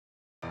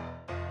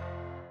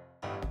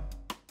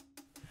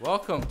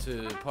Welcome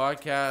to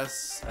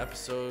podcast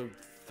episode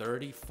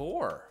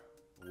 34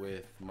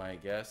 with my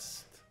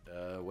guest,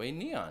 Wayne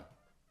Neon.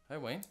 Hi,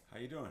 Wayne. How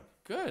you doing?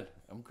 Good.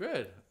 I'm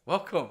good.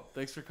 Welcome.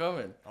 Thanks for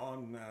coming. Oh,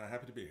 I'm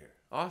happy to be here.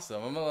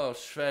 Awesome. I'm a little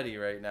sweaty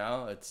right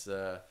now. It's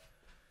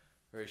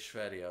very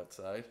sweaty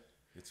outside.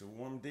 It's a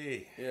warm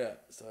day. Yeah,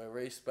 so I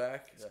raced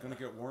back. It's going to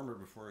get warmer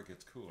before it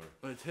gets cooler.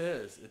 It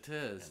is. And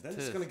then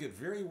it's going to get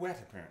very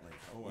wet, apparently.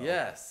 Oh, well.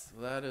 Yes,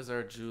 that is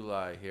our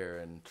July here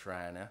in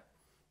Trana,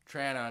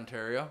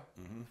 Ontario.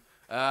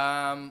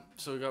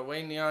 So we got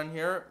Wayne Neon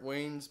here.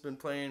 Wayne's been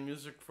playing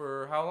music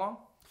for how long?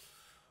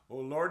 Oh,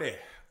 Lordy.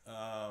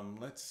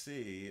 Let's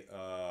see.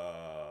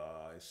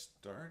 I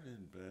started,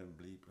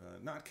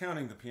 not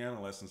counting the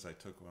piano lessons I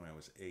took when I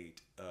was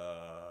 8.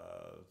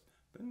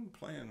 Been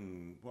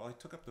playing, well, I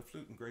took up the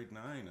flute in grade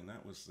 9, and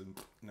that was in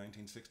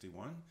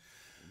 1961.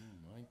 Oh,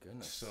 my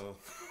goodness. So,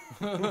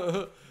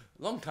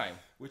 long time.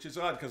 which is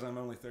odd because I'm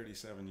only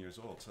 37 years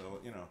old. So,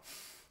 you know.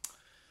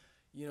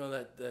 You know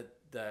that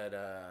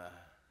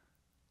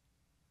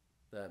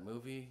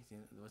movie?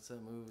 What's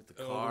that movie with the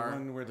car? The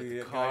one where With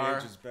the car? guy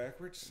ages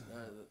backwards.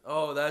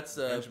 That's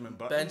Benjamin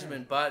Button.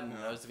 Benjamin Button.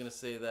 Yeah. I was gonna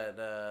say that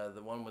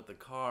the one with the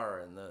car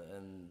and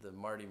the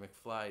Marty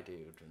McFly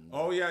dude. And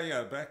Oh,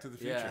 yeah, Back to the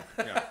Future.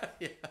 Yeah.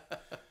 yeah.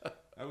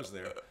 I was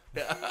there.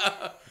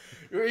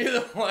 Were you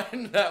the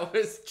one that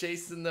was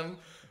chasing them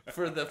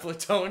for the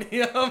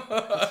plutonium?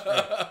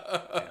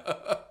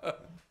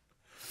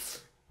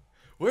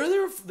 Where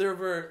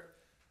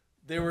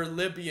they were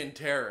Libyan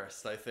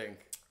terrorists, I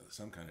think.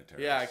 Some kind of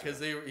terrorist. Yeah, because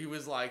he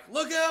was like,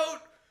 "Look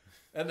out!"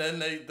 And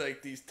then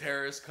these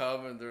terrorists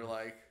come and they're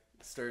like,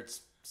 start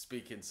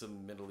speaking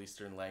some Middle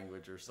Eastern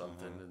language or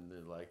something, and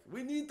they're like,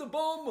 "We need the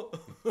bomb."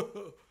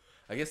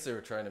 I guess they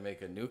were trying to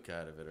make a nuke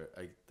out of it, or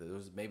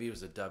maybe it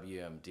was a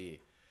WMD.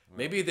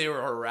 Maybe they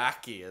were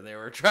Iraqi and they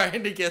were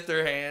trying to get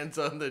their hands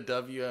on the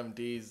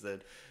WMDs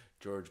that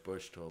George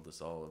Bush told us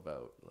all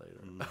about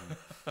later.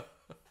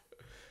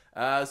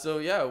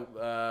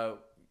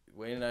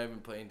 Wayne and I have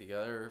been playing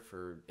together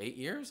for 8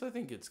 years. I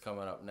think it's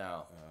coming up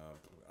now.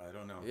 I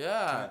don't know.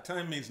 Yeah.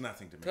 Time means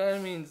nothing to me.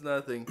 Time means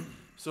nothing.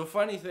 So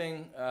funny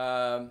thing,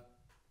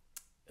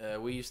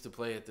 we used to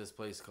play at this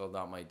place called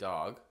Not My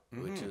Dog,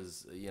 which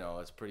is,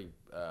 it's pretty,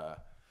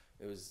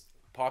 it was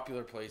a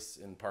popular place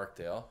in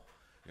Parkdale.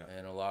 Yeah.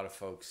 And a lot of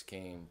folks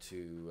came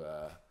to,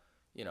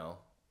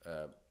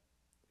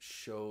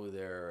 show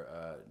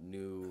their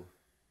new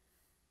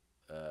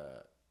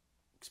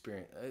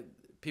experience.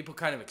 People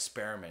kind of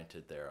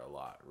experimented there a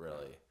lot,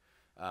 really.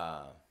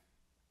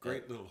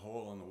 Great little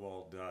hole in the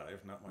wall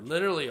dive. Not much.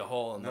 Literally a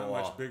hole in the wall.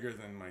 Not much bigger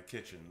than my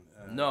kitchen.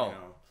 No. You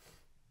know.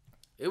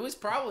 It was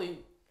probably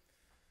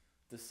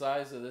the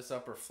size of this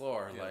upper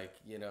floor, Yeah.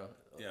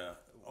 Yeah,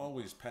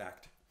 always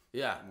packed.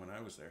 Yeah. When I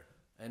was there.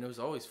 And it was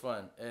always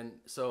fun. And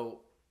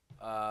so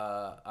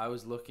I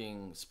was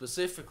looking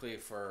specifically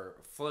for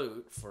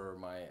flute for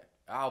my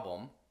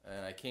album,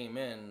 and I came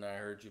in and I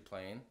heard you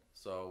playing.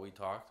 So we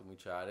talked and we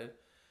chatted.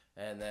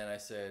 And then I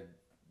said,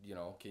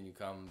 can you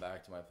come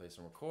back to my place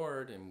and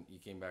record? And you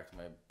came back to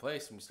my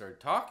place and we started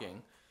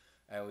talking.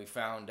 And we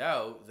found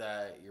out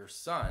that your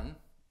son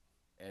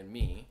and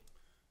me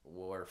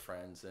were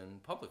friends in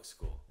public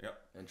school.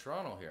 Yep. In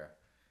Toronto here,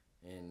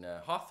 in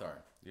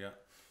Hawthorne. Yeah.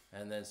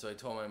 And then so I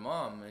told my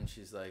mom, and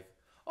she's like,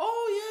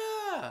 "Oh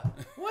yeah,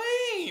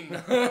 Wayne."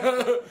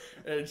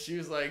 And she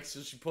was like,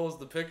 so she pulls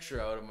the picture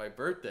out of my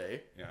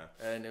birthday. Yeah.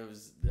 And it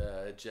was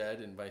Jed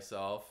and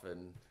myself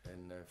and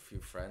a few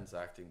friends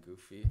acting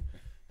goofy,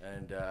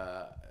 and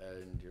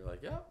you're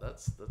like, "Yeah,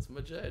 that's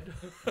my Jed."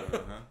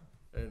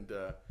 And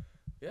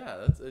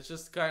it's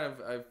just kind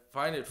of, I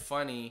find it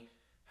funny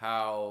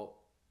how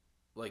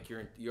like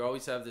you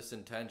always have this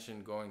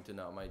intention going to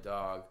Not My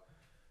Dog,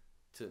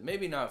 to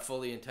maybe not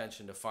fully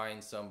intention to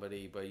find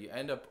somebody, but you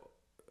end up.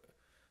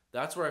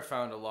 That's where I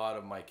found a lot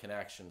of my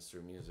connections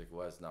through music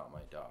was Not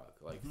My Dog.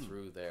 Like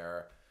through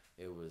there,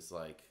 it was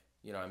like,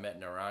 I met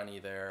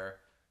Narani there.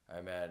 I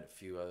met a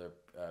few other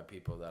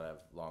people that I have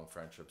long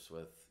friendships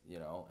with,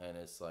 and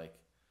it's like,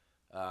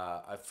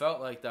 I felt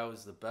like that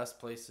was the best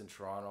place in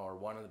Toronto, or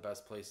one of the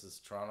best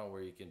places in Toronto,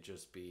 where you can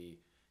just be,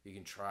 you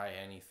can try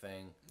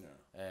anything,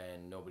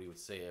 and nobody would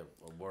say a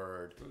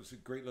word. It was a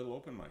great little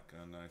open mic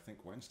on, I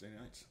think, Wednesday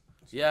nights.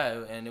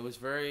 Yeah, and it was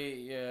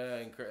very,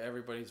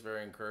 everybody's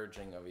very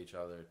encouraging of each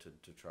other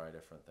to try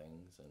different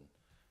things.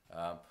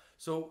 And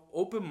so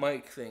open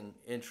mic thing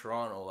in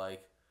Toronto,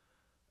 like,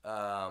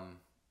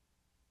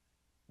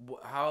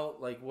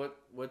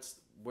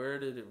 where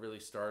did it really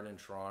start in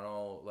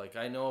Toronto? Like,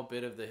 I know a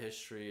bit of the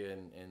history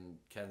in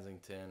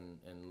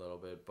Kensington and a little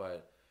bit,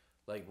 but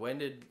like, when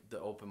did the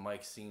open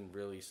mic scene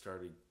really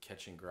started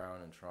catching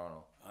ground in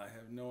Toronto? I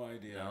have no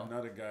idea. No? I'm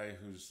not a guy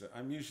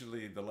I'm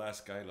usually the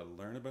last guy to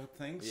learn about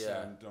things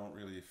and don't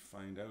really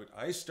find out.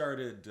 I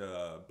started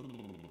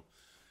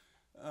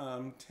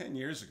 10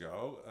 years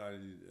ago. I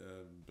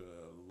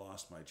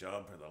lost my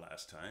job for the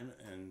last time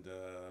and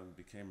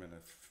became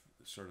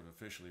sort of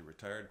officially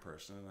retired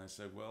person. And I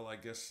said, well, I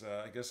guess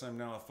I'm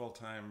now a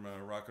full-time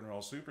rock and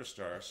roll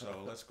superstar,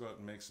 so let's go out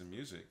and make some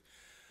music.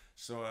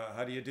 So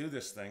how do you do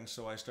this thing?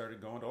 So I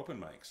started going to open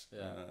mics.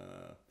 Yeah.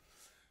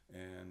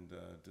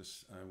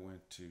 I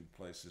went to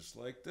places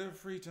like the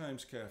Free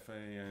Times Cafe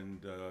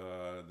and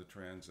the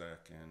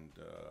Transac and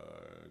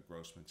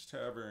Grossman's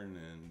Tavern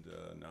and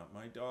Not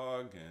My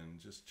Dog, and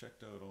just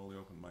checked out all the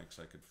open mics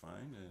I could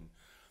find and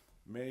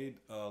made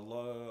a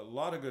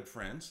lot of good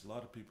friends. A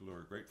lot of people who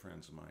are great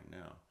friends of mine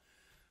now.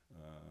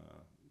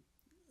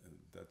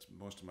 That's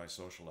most of my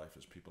social life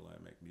is people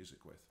I make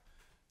music with.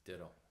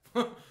 Ditto.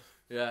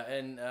 Yeah,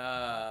 and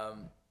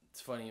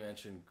it's funny you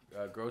mentioned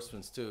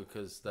Grossman's too,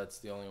 because that's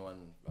the only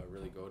one I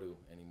really go to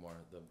anymore.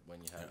 The one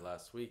you had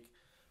last week,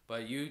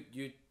 but you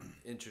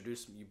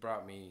introduced me, you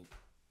brought me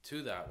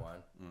to that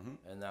one,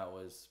 and that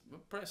was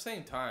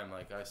same time.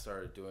 Like I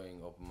started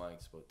doing open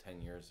mics about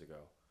 10 years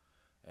ago,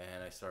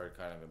 and I started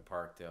kind of in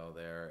Parkdale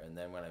there, and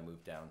then when I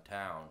moved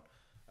downtown,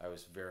 I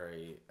was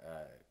very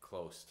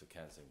close to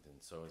Kensington,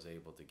 so I was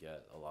able to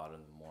get a lot of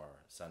the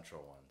more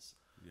central ones.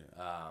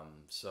 Yeah.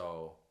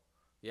 So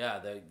yeah,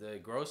 the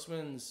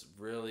Grossmans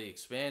really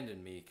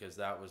expanded me, because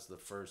that was the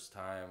first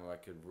time I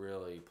could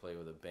really play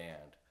with a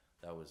band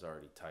that was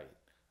already tight.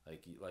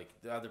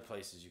 Like the other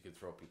places you could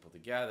throw people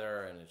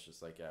together and it's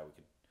just like, yeah, we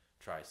could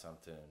try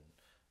something,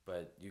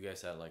 but you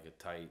guys had like a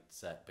tight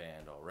set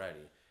band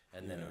already,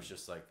 and then it was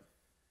just like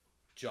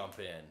jump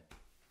in,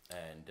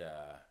 and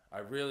I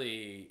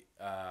really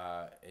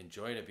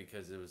enjoyed it,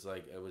 because it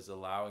was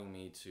allowing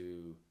me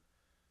to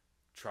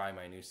try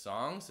my new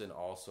songs, and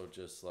also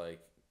just like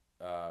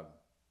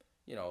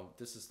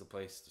this is the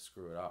place to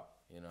screw it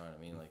up, you know what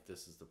I mean? Like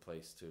this is the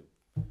place to,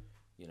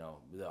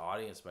 the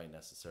audience might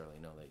necessarily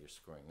know that you're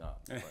screwing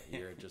up, but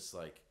you're just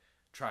like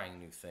trying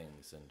new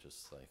things and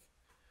just like,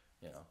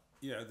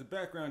 Yeah, the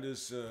background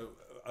is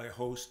I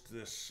host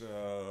this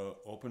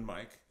open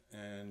mic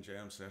and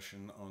jam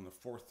session on the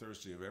fourth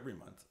Thursday of every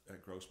month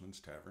at Grossman's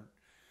Tavern.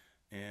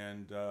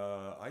 And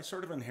I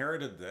sort of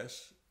inherited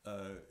this.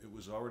 It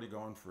was already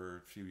going for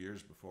a few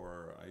years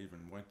before I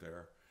even went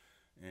there.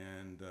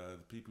 And the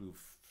people who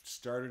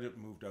started it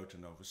moved out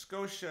to Nova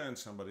Scotia, and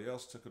somebody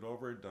else took it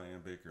over, Diane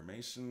Baker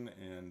Mason.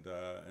 And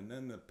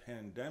then the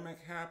pandemic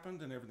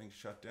happened and everything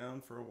shut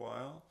down for a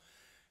while.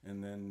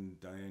 And then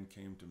Diane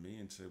came to me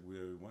and said, we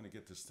want to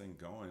get this thing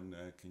going.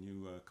 Can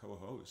you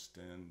co-host?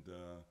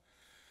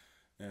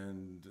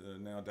 And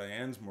now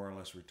Diane's more or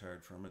less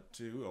retired from it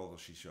too, although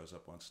she shows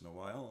up once in a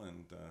while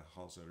and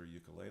hauls out her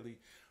ukulele.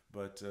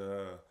 But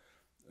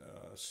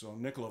so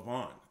Nicola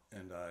Vaughn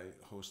and I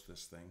host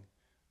this thing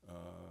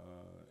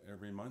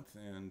every month,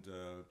 and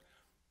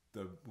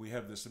we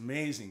have this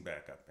amazing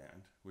backup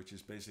band, which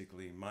is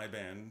basically my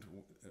band,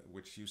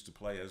 which used to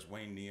play as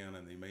Wayne Neon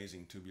and the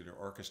Amazing Tubular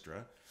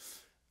Orchestra.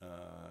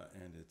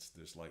 And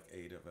there's like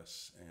 8 of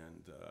us,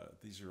 and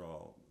these are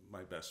all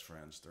my best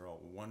friends. They're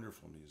all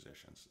wonderful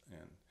musicians,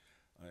 and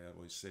I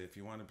always say, if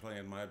you want to play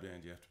in my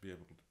band, you have to be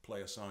able to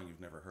play a song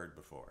you've never heard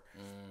before,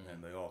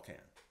 and they all can.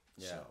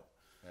 Yeah. So,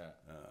 yeah.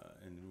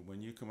 And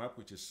when you come up,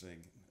 I just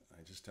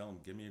tell them,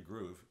 give me a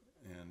groove,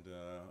 and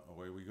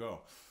away we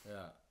go.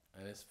 Yeah,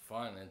 and it's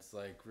fun. It's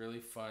like really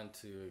fun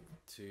to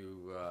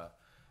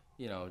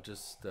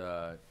just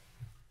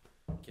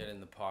get in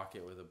the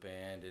pocket with a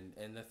band,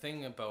 and the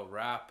thing about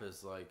rap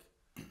is like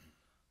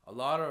a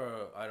lot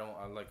of I don't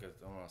want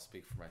to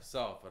speak for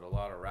myself, but a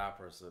lot of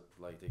rappers that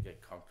like they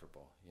get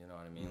comfortable, you know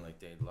what I mean? Like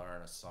they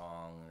learn a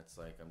song and it's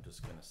like, I'm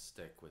just gonna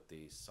stick with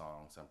these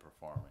songs I'm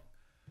performing,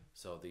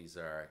 so these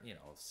are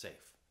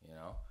safe,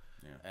 Yeah.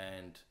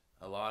 And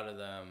a lot of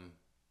them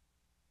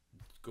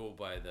go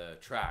by the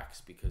tracks,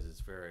 because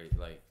it's very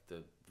like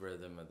the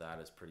rhythm of that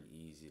is pretty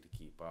easy to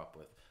keep up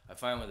with. I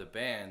find with a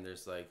band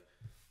there's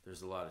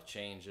a lot of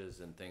changes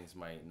and things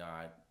might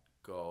not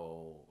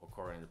go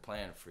according to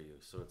plan for you.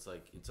 So it's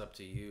like, it's up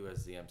to you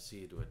as the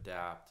MC to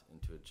adapt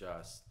and to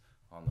adjust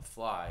on the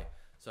fly.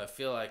 So I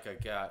feel like I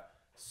got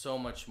so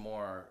much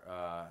more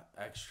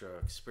extra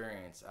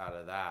experience out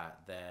of that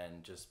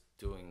than just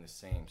doing the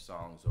same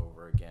songs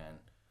over again,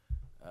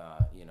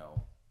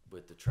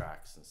 with the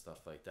tracks and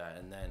stuff like that.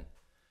 And then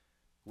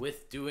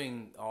with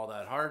doing all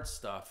that hard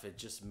stuff, it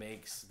just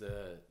makes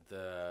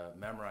the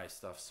memorized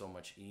stuff so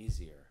much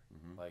easier.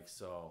 Like,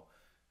 so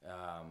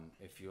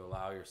if you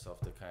allow yourself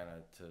to kind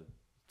of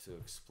to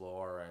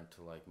explore and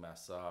to like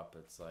mess up,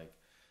 it's like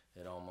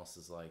it almost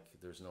is like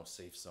there's no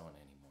safe zone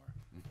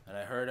anymore. And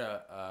I heard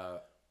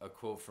a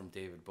quote from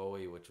David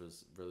Bowie, which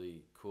was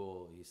really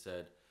cool. He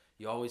said,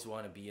 you always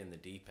want to be in the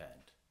deep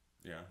end.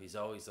 Yeah. He's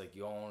always like,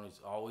 you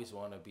always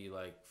want to be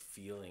like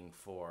feeling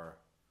for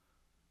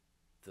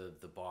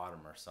the bottom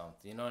or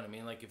something, you know what I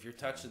mean? Like if you're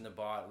touching the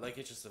bottom, like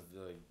it's just a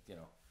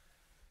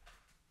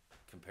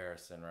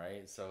comparison,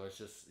 right? So it's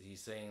just, he's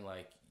saying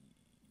like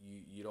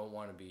you don't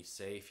want to be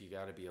safe, you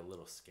got to be a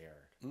little scared.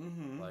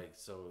 Like,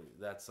 so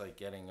that's like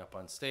getting up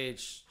on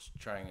stage,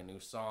 trying a new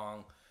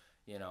song,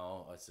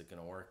 is it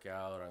gonna work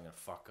out, or I'm gonna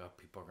fuck up,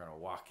 people are gonna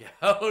walk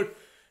out.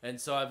 And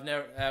so I've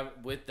never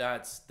with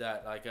that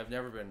like I've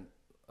never been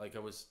like, I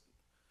was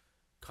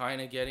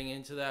kind of getting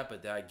into that,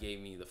 but that gave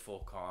me the full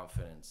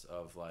confidence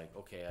of like,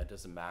 okay, it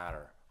doesn't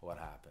matter what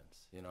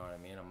happens. You know what I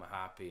mean? I'm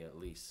happy at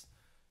least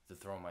to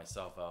throw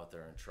myself out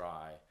there and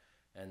try.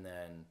 And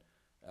then,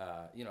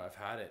 I've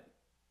had it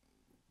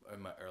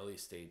in my early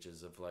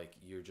stages of like,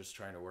 you're just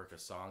trying to work a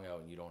song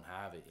out and you don't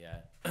have it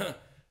yet.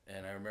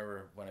 And I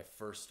remember when I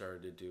first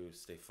started to do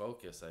Stay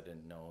Focused, I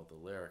didn't know the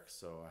lyrics.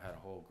 So I had a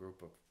whole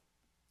group of,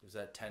 it was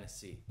at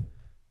Tennessee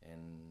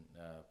in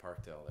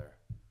Parkdale there.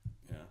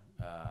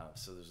 Yeah.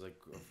 So there's like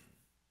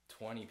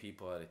 20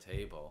 people at a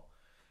table,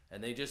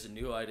 and they just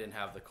knew I didn't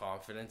have the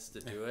confidence to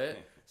do it.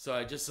 So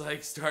I just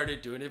like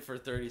started doing it for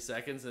 30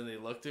 seconds, and they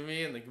looked at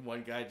me, and the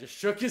one guy just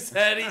shook his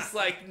head. He's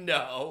like,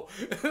 no.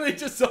 And they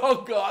just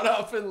all got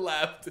up and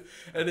left.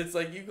 And it's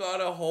like, you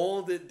gotta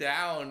hold it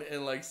down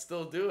and like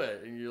still do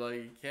it. And you're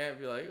like, you can't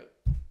be like,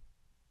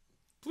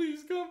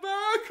 please come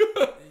back.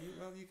 Well,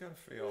 you gotta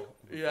fail.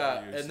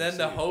 Yeah. And then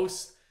the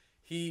host,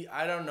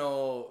 I don't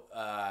know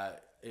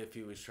if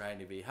he was trying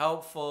to be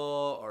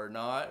helpful or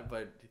not,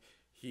 but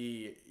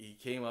he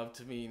came up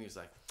to me and he was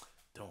like,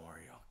 don't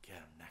worry, I'll get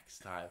him next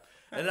time.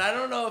 And I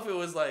don't know if it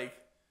was like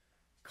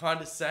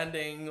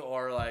condescending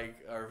or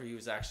if he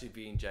was actually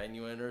being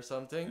genuine or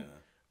something,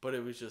 but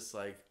it was just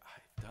like,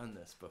 I've done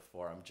this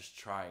before. I'm just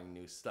trying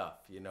new stuff.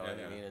 You know what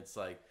I mean? It's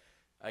like,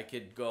 I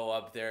could go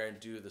up there and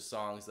do the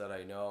songs that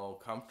I know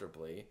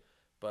comfortably,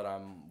 but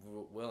I'm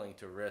willing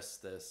to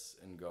risk this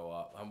and go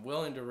up. I'm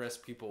willing to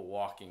risk people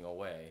walking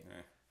away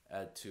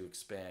to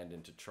expand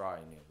and to try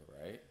new,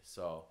 right?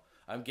 So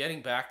I'm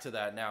getting back to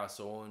that now.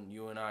 So when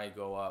you and I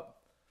go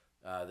up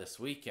this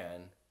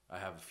weekend, I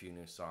have a few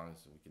new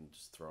songs we can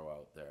just throw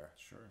out there.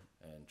 Sure.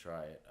 And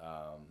try it.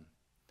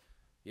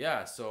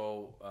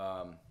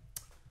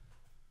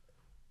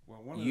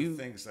 Well, one of the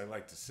things I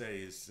like to say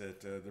is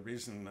that the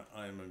reason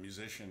I'm a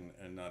musician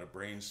and not a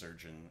brain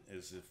surgeon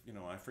is if,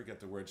 I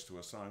forget the words to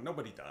a song,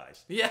 nobody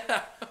dies.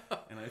 Yeah.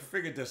 And I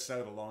figured this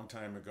out a long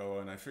time ago,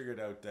 and I figured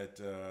out that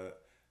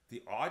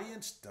the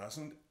audience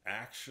doesn't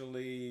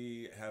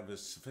actually have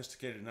as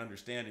sophisticated an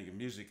understanding of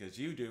music as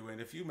you do,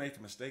 and if you make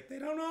a mistake, they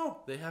don't know.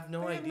 They have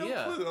no They idea.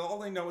 have no clue. All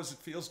they know is it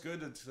feels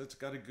good, it's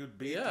got a good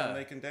beat, and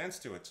they can dance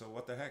to it, so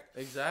what the heck?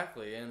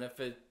 Exactly. And if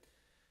it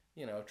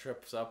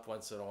trips up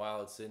once in a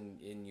while, it's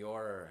in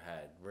your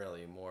head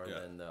really more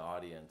than the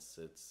audience.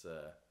 It's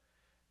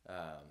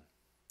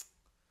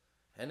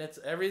and it's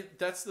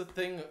that's the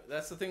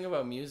thing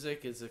about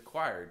music is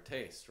acquired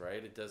taste,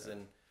 right?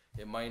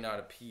 It might not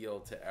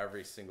appeal to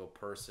every single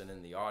person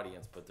in the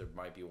audience, but there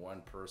might be one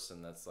person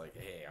that's like,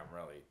 hey, I'm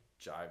really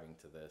jiving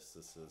to this.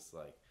 This is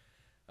like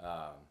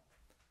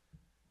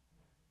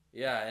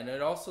and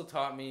it also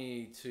taught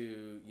me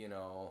to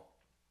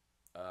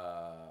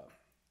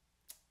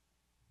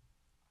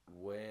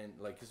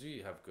because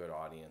we have good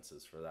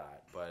audiences for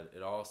that, but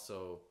it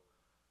also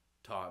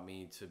taught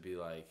me to be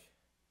like,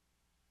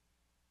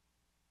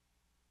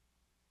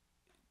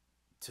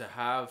 to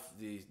have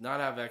not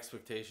have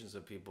expectations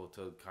of people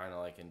to kind of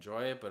like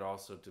enjoy it, but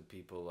also to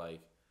people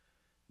like,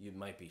 you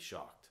might be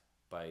shocked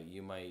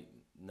you might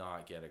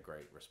not get a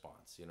great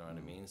response, you know what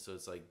I mean? So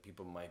it's like,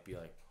 people might be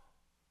like,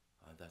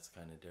 oh, that's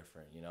kind of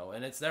different,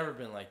 and it's never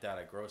been like that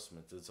at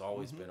Grossmith. It's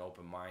always been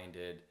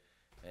open-minded,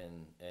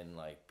 and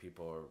like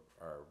people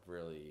are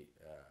really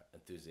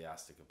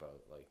enthusiastic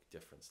about like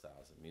different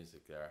styles of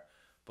music there,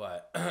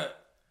 but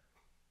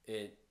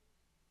it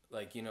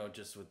like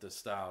just with the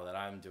style that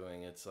I'm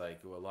doing, it's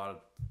like a lot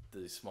of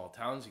these small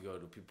towns you go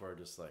to, people are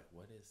just like,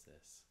 what is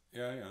this?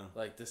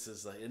 Like, this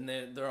is like, and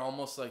they're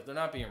almost like, they're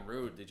not being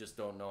rude, they just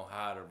don't know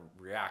how to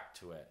react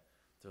to it.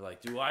 They're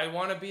like, do I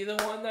want to be the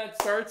one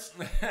that starts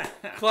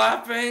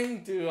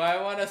clapping? Do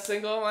I want to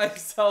single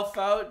myself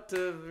out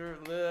to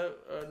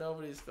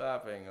nobody's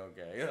clapping?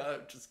 Okay,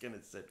 I'm just going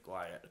to sit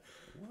quiet.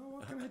 Well,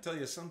 what can I tell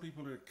you? Some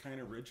people are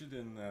kind of rigid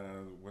in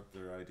what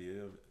their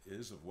idea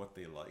is of what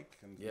they like.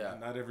 And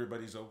not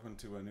everybody's open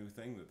to a new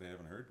thing that they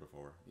haven't heard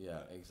before. Yeah,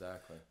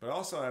 exactly. But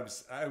also,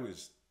 I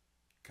was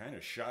kind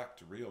of shocked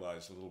to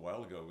realize a little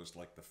while ago it was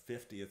like the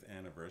 50th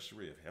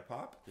anniversary of hip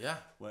hop. Yeah.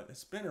 Well,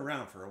 it's been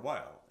around for a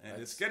while,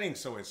 and it's getting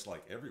so it's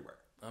like everywhere.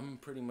 I'm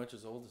pretty much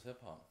as old as hip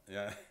hop.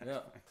 Yeah. Yeah.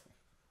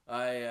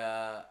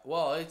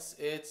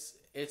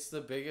 It's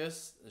the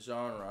biggest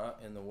genre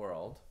in the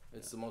world.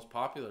 It's the most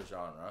popular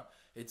genre.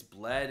 It's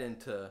bled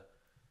into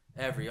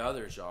every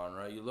other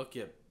genre. You look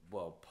at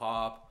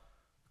pop,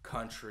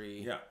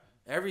 country. Yeah.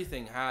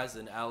 Everything has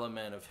an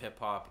element of hip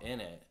hop in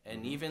it,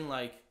 and even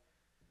like,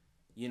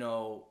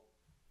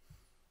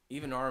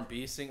 even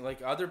R&B sing,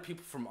 like other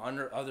people from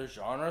other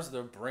genres,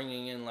 they're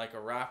bringing in like a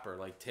rapper.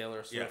 Like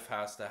Taylor Swift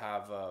has to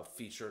have a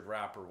featured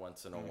rapper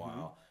once in a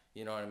while.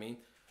 You know what I mean?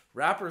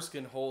 Rappers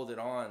can hold it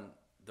on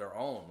their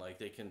own. Like,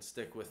 they can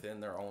stick within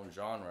their own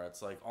genre.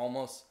 It's like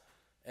almost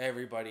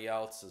everybody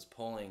else is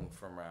pulling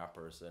from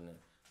rappers,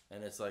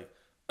 and it's like,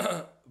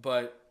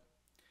 but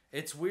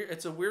it's weird.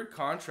 It's a weird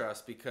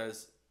contrast,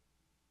 because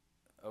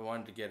I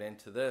wanted to get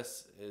into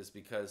this is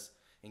because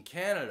in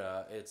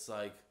Canada, it's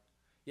like,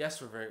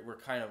 yes,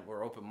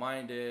 we're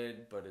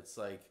open-minded, but it's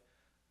like,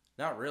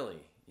 not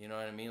really. You know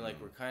what I mean?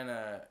 Like we're kind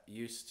of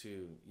used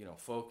to, you know,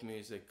 folk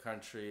music,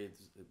 country,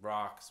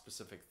 rock,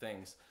 specific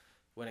things.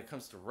 When it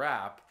comes to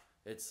rap,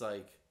 it's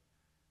like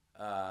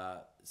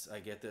I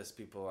get this,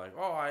 people are like,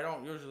 oh, I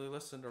don't usually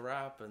listen to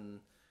rap, and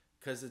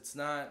because it's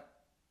not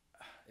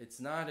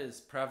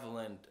as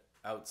prevalent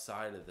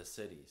outside of the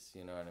cities.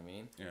 You know what I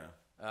mean?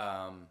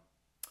 Yeah.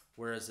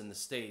 Whereas in the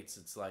States,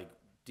 it's like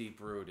deep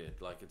rooted,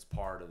 like it's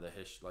part of the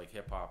history. Like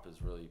hip hop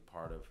is really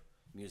part of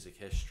music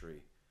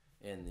history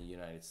in the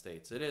United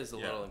States. It is a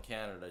little in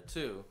Canada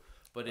too,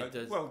 but it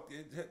does. Well,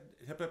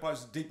 hip hop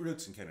has deep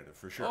roots in Canada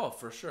for sure. Oh,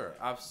 for sure,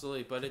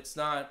 absolutely. But it's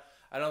not.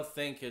 I don't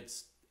think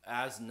it's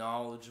as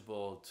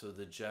knowledgeable to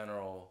the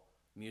general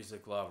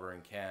music lover in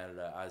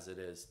Canada as it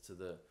is to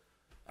the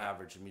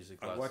average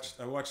music lover.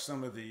 I watched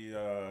some of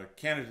the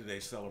Canada Day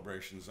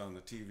celebrations on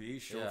the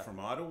TV show from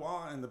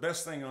Ottawa, and the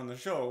best thing on the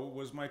show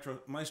was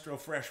Maestro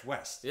Fresh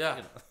West. Yeah,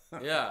 you know?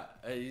 Yeah.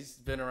 He's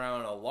been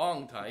around a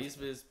long time. He's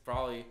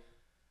probably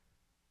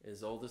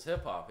as old as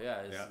hip hop.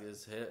 Yeah,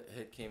 his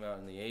hit came out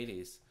in the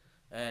 80s,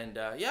 and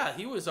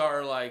he was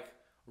our like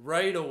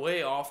right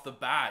away off the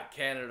bat.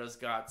 Canada's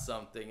got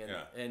something,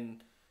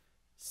 and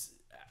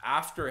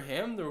after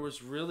him there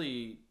was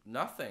really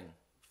nothing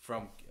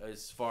from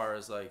as far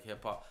as like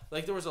hip hop.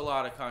 Like there was a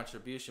lot of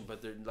contribution,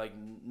 but there like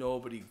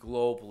nobody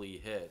globally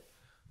hit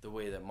the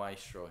way that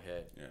Maestro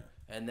hit. Yeah.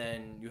 And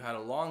then you had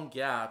a long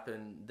gap,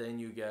 and then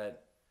you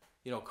get,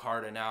 you know,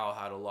 Cardinal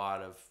had a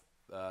lot of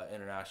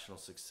international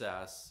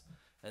success,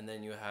 and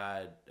then you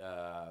had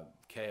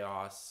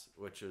Chaos,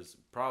 which is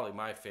probably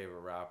my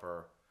favorite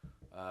rapper,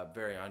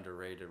 very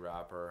underrated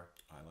rapper.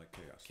 I like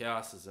Chaos.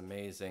 Chaos is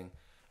amazing.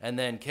 And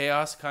then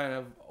Chaos kind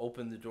of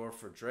opened the door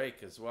for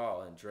Drake as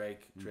well. And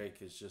Drake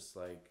is just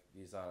like,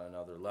 he's on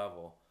another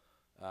level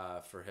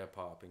for hip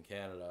hop in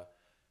Canada.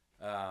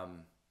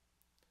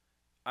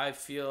 I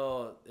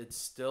feel it's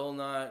still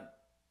not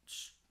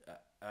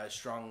as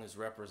strong as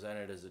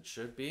represented as it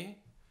should be,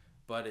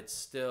 but it's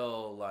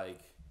still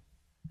like,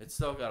 it's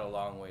still got a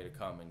long way to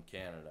come in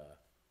Canada.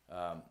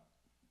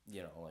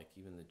 You know, like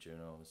even the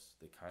Junos,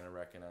 they kind of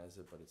recognize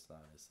it, but it's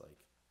not as like,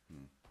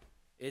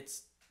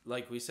 it's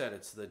like we said,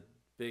 it's the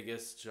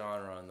biggest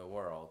genre in the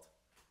world,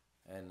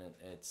 and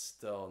it's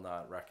still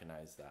not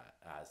recognized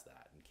as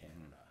that in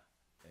Canada.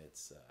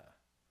 It's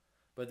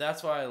but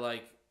that's why I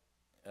like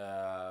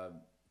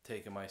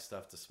taking my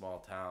stuff to small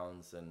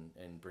towns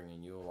and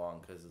bringing you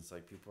along, because it's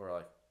like people are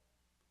like,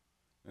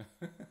 what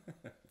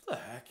the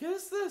heck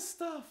is this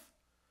stuff?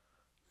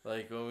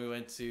 Like when we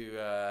went to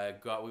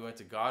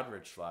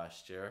Godrich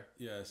last year.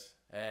 Yes.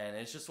 And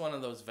it's just one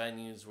of those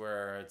venues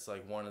where it's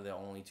like one of the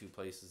only two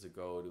places to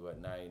go to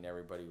at night, and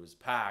everybody was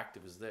packed.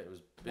 It was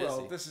busy.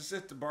 Well, this is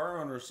it. The bar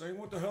owner saying,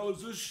 "What the hell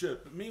is this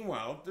shit?" But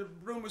meanwhile, the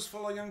room was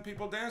full of young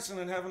people dancing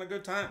and having a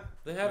good time.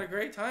 They had a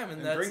great time,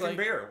 and that's drinking like,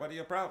 beer. What's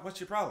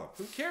your problem?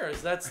 Who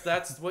cares?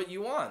 That's what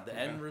you want. The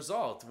end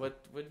result.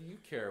 What do you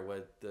care?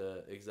 What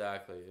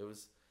exactly? It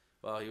was.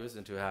 Well, he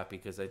wasn't too happy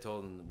because I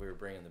told him we were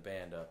bringing the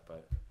band up,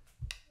 but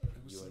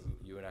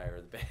you and I are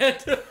the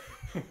band.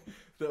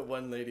 The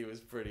one lady was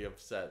pretty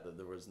upset that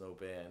there was no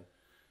band,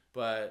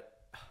 but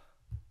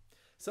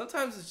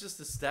sometimes it's just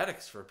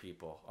aesthetics for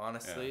people.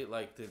 Honestly,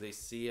 like they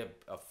see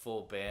a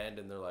full band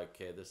and they're like,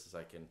 okay, this is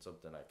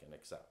something I can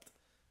accept,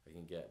 I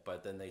can get.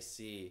 But then they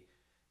see,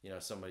 you know,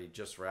 somebody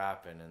just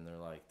rapping and they're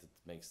like, it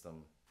makes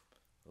them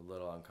a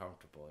little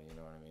uncomfortable. You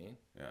know what I mean?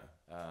 Yeah.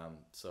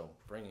 So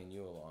bringing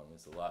you along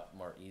is a lot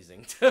more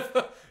easing to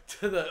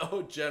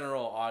the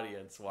general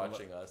audience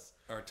watching us.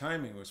 Our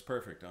timing was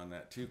perfect on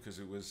that too, because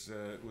it was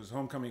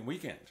homecoming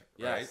weekend,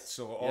 right? Yes.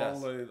 So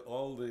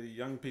all the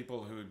young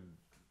people who'd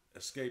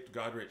escaped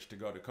Godrich to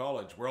go to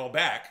college were all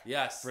back.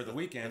 Yes. For the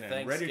weekend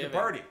and ready to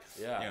party.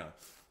 Yeah.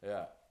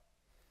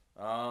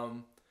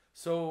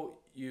 So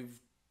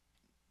you've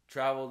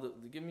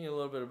traveled. Give me a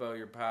little bit about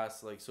your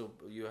past. Like, so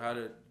you had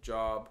a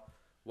job.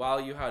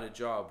 While you had a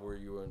job, were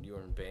you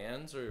in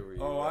bands, or were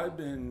you? Oh, I've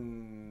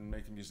been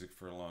making music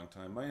for a long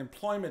time. My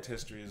employment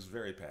history is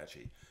very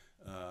patchy.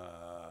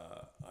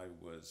 I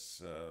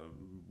was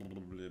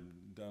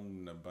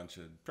done a bunch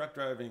of truck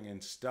driving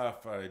and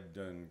stuff. I'd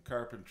done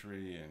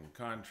carpentry and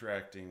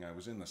contracting. I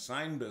was in the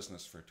sign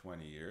business for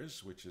 20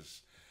 years, which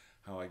is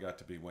how I got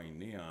to be Wayne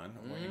Neon.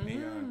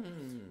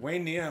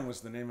 Wayne Neon was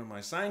the name of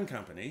my sign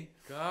company.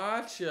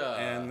 Gotcha.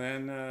 And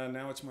then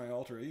now it's my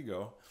alter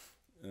ego.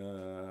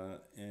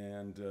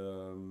 And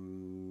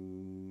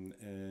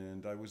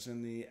I was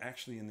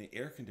actually in the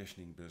air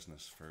conditioning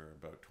business for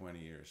about 20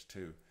 years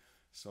too.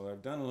 So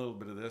I've done a little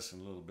bit of this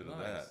and a little bit of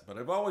that, but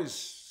I've always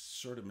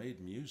sort of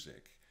made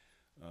music.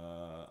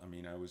 I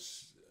mean, I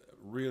was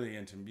really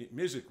into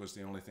music. Was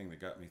the only thing that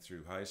got me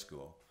through high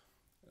school.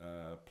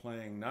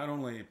 Not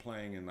only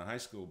playing in the high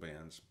school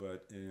bands,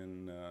 but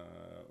in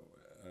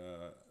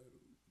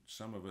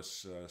some of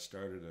us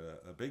started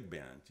a big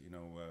band. You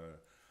know.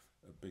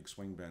 A big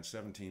swing band,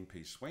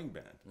 17-piece swing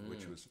band,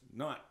 which was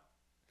not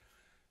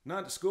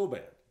a school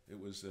band. It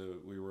was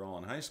we were all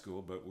in high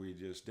school, but we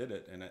just did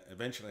it, and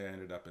eventually I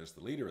ended up as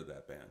the leader of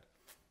that band.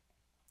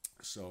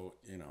 So,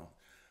 you know,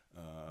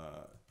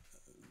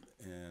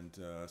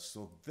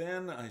 So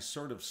then I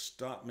sort of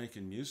stopped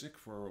making music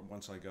for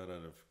once I got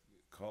out of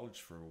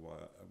college for a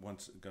while,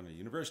 once I got to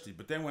university.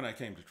 But then when I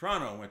came to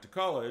Toronto and went to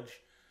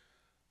college,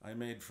 I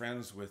made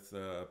friends with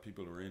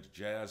people who were into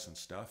jazz and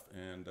stuff,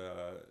 and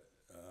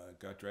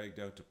got dragged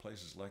out to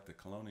places like the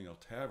Colonial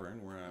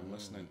Tavern, where I'm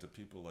listening to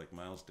people like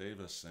Miles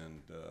Davis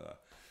and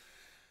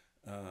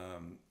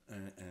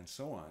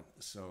so on.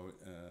 So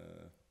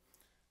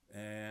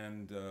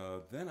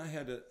then I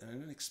had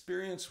an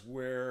experience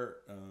where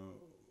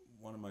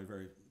one of my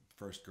very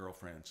first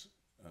girlfriends,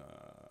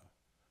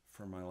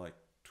 for my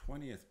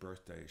 20th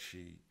birthday,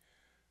 she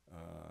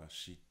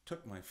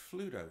took my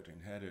flute out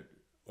and had it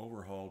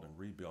overhauled and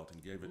rebuilt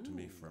and gave it to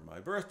me for my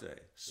birthday.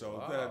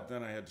 So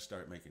then I had to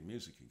start making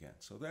music again.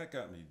 So that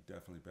got me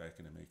definitely back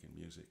into making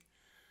music.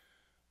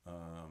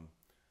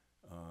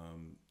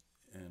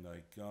 And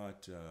I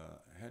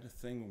had a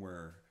thing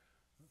where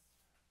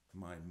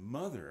my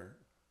mother,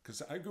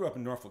 because I grew up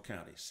in Norfolk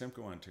County,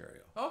 Simcoe,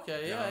 Ontario.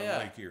 Okay, down yeah.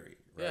 Lake Erie,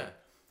 right? Yeah.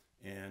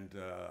 And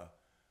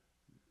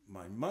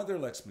my mother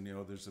lets me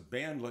know there's a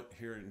band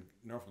here in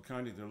Norfolk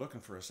County. They're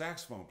looking for a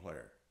saxophone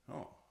player.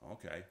 Oh,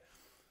 okay.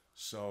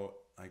 So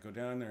I go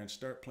down there and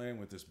start playing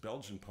with this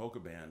Belgian polka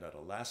band out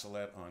of La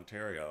Salette,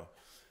 Ontario,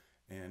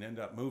 and end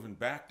up moving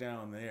back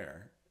down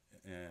there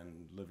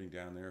and living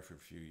down there for a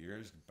few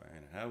years,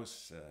 buying a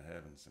house,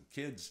 having some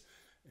kids,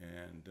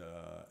 and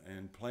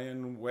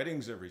playing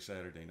weddings every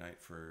Saturday night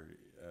for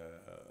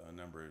a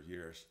number of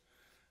years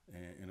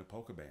in a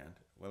polka band.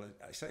 Well,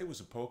 I say it was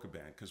a polka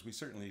band because we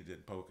certainly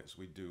did polkas.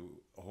 We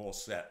do a whole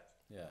set.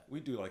 Yeah. We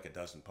do like a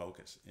dozen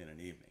polkas in an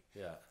evening.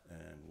 Yeah.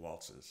 And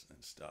waltzes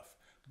and stuff.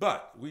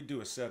 But we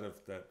do a set of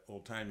that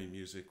old-timey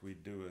music.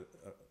 We'd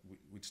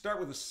start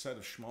with a set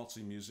of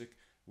schmaltzy music.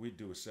 We'd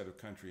do a set of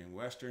country and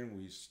western.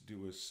 We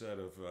do a set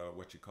of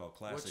what you call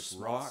classic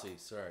rock. Schmaltzy?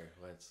 Sorry,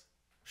 what's...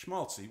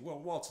 Schmaltzy, well,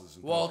 waltzes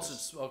and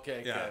waltzes,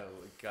 okay, yeah.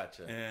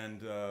 Gotcha.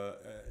 And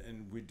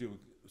we do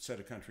a set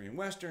of country and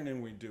western,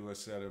 and we do a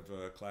set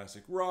of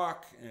classic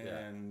rock,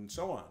 and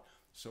so on.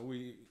 So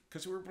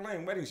because we were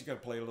playing weddings, you got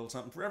to play a little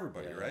something for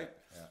everybody, right?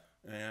 Yeah.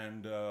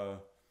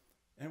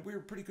 And we were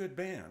a pretty good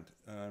band.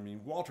 I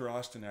mean, Walter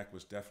Ostanek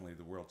was definitely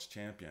the world's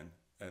champion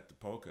at the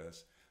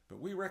polkas, but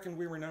we reckoned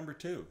we were number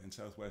 2 in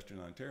southwestern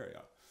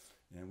Ontario.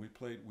 And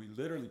we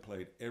literally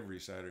played every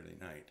Saturday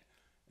night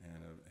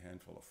and a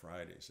handful of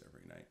Fridays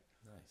every night.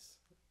 Nice.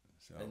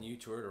 So, and you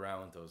toured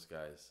around with those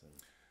guys?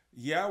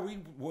 Yeah, we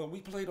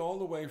played all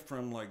the way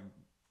from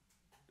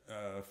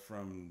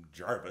from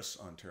Jarvis,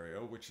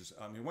 Ontario, which is,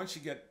 I mean, once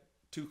you get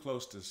too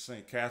close to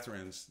St.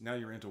 Catharines, now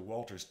you're into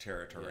Walter's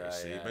territory.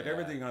 But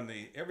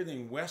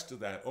everything west of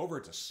that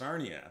over to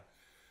Sarnia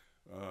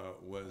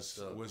was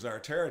our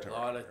territory. A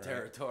lot of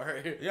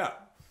territory. Yeah.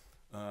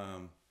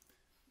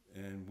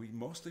 And we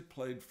mostly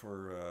played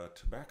for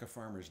tobacco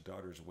farmers'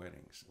 daughters'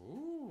 weddings.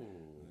 Ooh.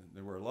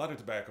 There were a lot of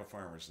tobacco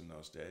farmers in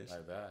those days.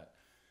 I bet.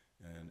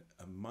 And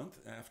a month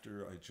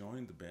after I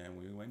joined the band,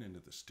 we went into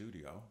the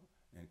studio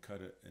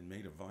and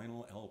made a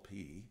vinyl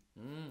LP,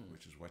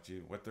 which is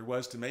what there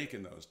was to make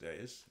in those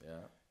days.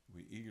 Yeah.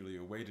 We eagerly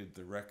awaited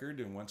the record,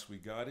 and once we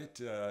got it,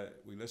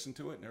 we listened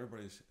to it, and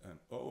everybody's and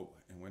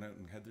went out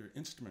and had their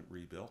instrument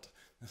rebuilt.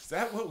 Is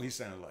that what we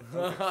sound like?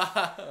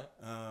 Okay.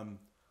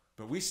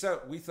 But we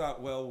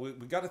thought, well, we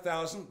got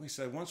 1,000. We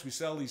said, once we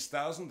sell these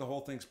 1,000, the whole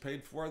thing's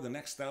paid for. The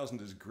next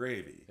 1,000 is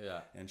gravy.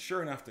 Yeah. And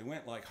sure enough, they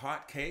went like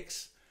hot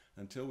cakes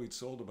until we'd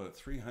sold about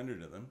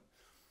 300 of them.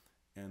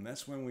 And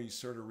that's when we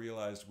sort of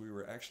realized we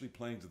were actually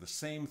playing to the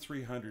same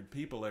 300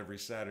 people every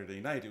Saturday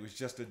night. It was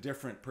just a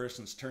different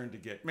person's turn to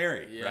get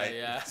married, right?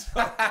 Yeah.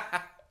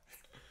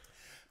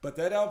 But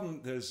that album,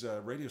 there's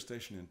a radio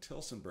station in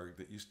Tillsonburg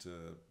that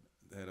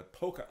had a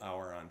polka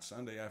hour on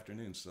Sunday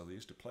afternoons, so they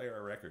used to play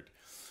our record.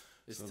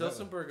 Is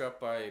Tillsonburg up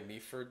by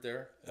Meaford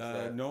there?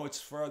 No, it's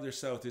farther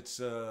south. It's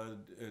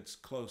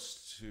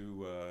close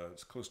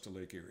to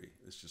Lake Erie.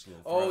 It's just a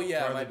little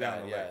farther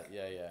down the lake.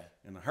 Yeah.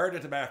 In the heart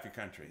of tobacco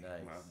country.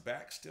 Nice. My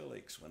back still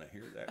aches when I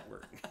hear that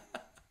word.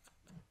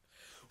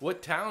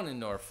 What town in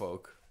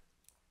Norfolk?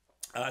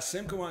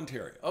 Simcoe,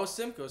 Ontario. Oh,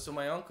 Simcoe. So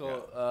my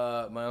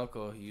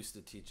uncle, he used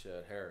to teach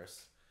at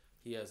Harris.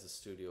 He has a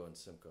studio in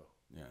Simcoe.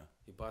 Yeah.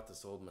 He bought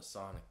this old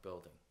Masonic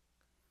building.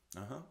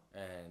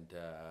 And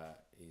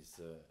it's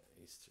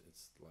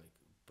like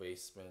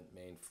basement,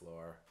 main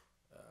floor.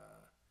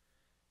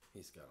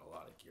 He's got a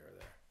lot of gear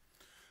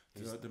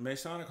there. The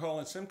Masonic Hall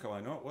in Simcoe,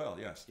 I know it well.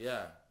 Yes.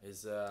 Yeah,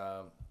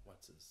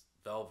 what's his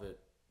Velvet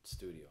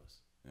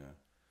Studios. Yeah.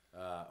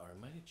 Or I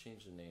might have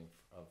changed the name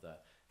of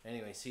that.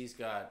 Anyways, he's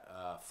got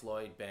a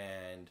Floyd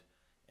band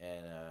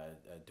and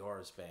a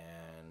Doors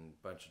band,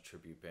 bunch of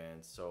tribute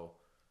bands. So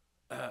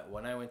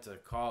when I went to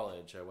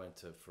college, I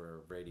went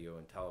for radio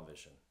and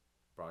television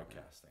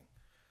broadcasting.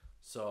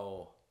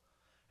 So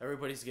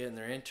everybody's getting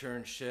their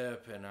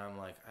internship, and I'm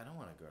like, I don't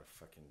want to go to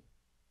fucking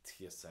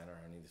TSN or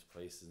any of these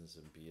places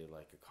and be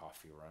like a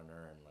coffee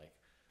runner, and like,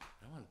 I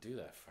don't want to do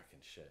that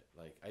fucking shit.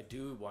 Like, I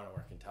do want to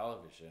work in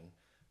television,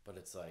 but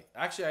it's like,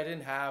 actually, I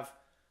didn't have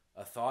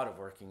a thought of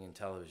working in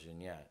television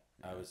yet.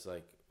 I was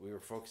like, we were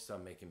focused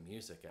on making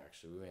music.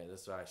 Actually,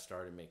 that's why I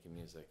started making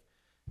music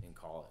in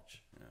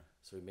college. Yeah.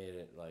 So we made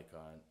it like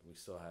we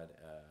still had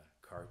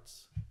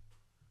carts,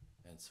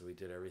 and so we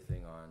did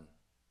everything on.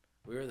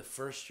 We were the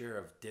first year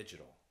of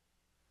digital,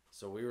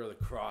 so we were the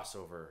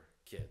crossover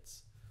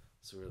kids.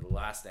 So we were the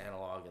last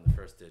analog and the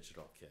first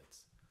digital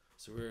kids.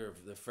 So we were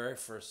the very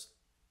first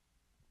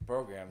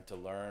program to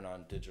learn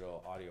on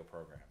digital audio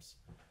programs.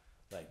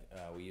 Like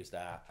we used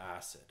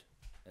Acid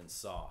and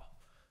Saw.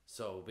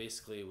 So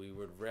basically we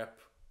would rip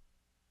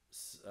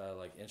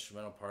like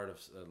instrumental part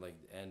of like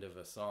the end of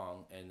a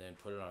song and then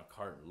put it on a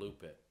cart and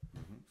loop it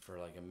for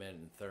like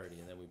 1:30,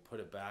 and then we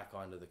put it back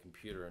onto the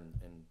computer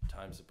and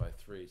times it by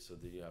 3, so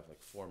that you have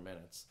like 4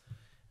 minutes.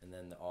 And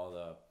then all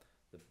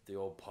the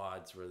old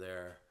pods were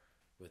there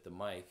with the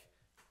mic,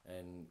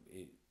 and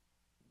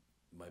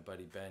my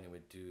buddy Ben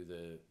would do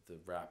the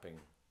rapping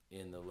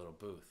in the little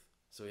booth.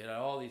 So we had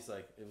all these,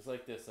 like, it was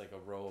like this, like a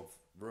row of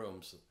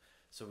rooms.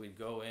 So we'd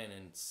go in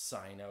and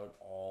sign out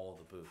all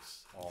the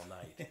booths all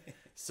night.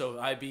 So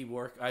I'd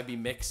be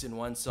mixing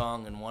one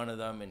song in one of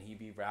them, and he'd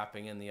be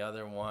rapping in the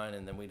other one,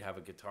 and then we'd have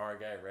a guitar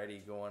guy ready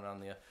going on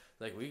the,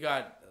 like, we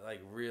got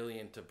like really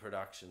into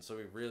production. So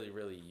we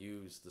really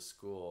used the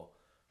school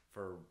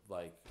for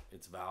like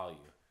its value,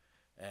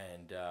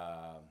 and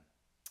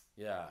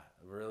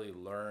really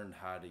learned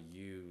how to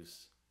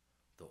use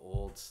the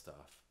old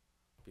stuff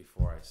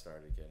before I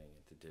started getting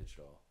into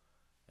digital.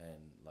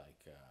 And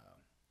like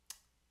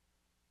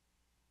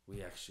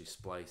we actually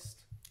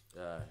spliced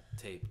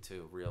tape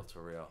too, reel to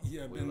reel.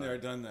 Yeah, been there,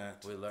 done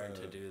that. We learned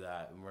to do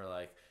that, and we're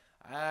like,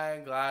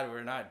 I'm glad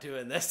we're not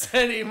doing this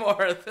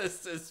anymore.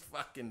 This is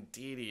fucking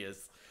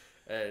tedious,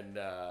 and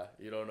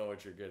you don't know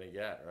what you're gonna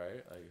get,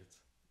 right? Like it's.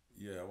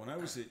 Yeah, when I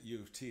was at U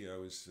of T, I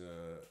was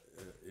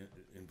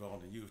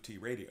involved in U of T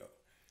radio.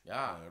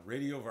 Yeah.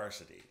 Radio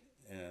Varsity.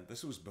 And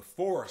this was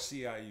before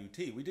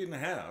CIUT. We didn't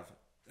have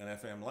an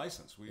FM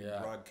license. We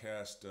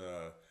broadcast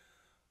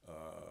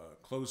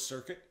closed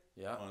circuit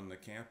on the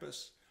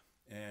campus.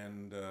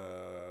 And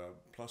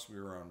plus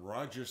we were on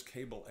Rogers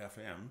Cable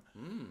FM.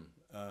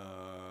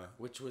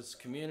 Which was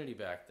community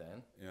back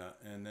then. Yeah,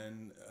 and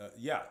then,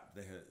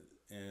 they had,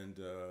 and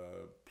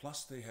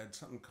plus they had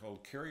something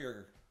called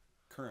carrier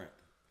current.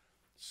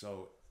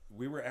 So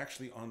we were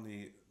actually on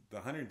the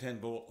 110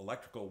 volt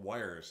electrical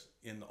wires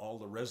in all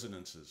the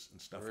residences and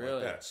stuff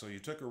like that. So you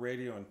took a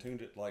radio and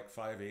tuned it like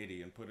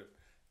 580 and put it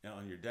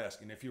on your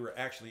desk. And if you were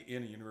actually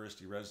in a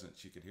university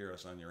residence, you could hear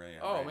us on your AM.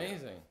 Oh, radio.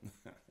 Amazing.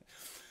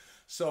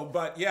 So,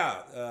 but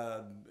yeah,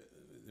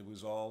 it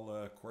was all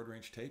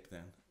 1/4-inch tape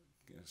then.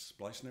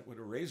 Splicing it with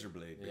a razor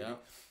blade, baby. Yeah.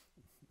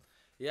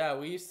 Yeah,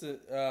 we used to,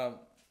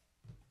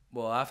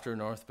 well, after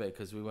North Bay,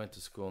 because we went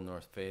to school in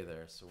North Bay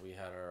there, so we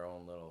had our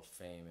own little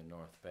fame in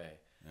North Bay.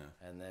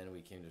 Yeah. And then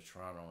we came to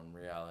Toronto and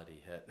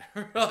reality hit.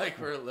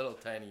 We're a little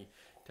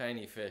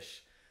tiny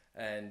fish.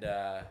 And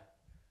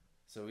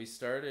so we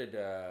started,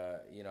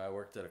 I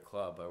worked at a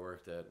club. I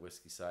worked at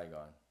Whiskey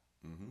Saigon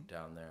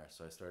down there.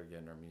 So I started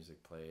getting our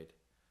music played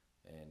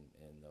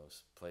in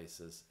those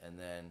places. And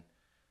then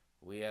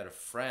we had a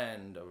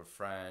friend of a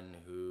friend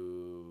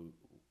who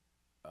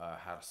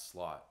had a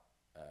slot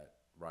at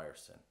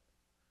Ryerson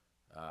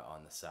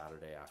on the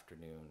Saturday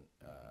afternoon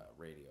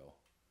radio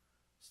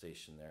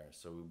station there.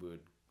 So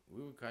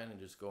we would kind of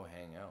just go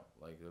hang out.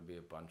 Like there'd be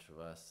a bunch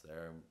of us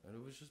there, and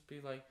it would just be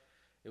like,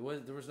 there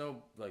was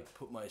no like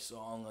put my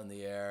song on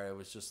the air. It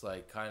was just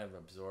like kind of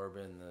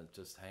absorbing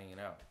just hanging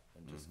out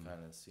and just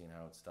kind of seeing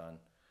how it's done.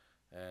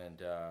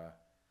 And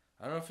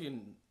I don't know if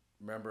you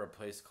remember a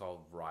place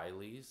called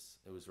Riley's.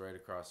 It was right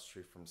across the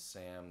street from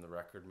Sam the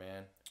Record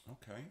Man.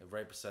 Okay.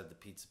 Right beside the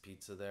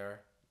Pizza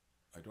there.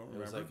 I don't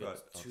remember, it was like but a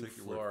I'll take your word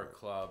two-floor for it.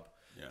 club.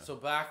 Yeah. So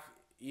back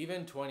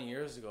even 20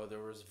 years ago, there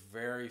was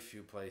very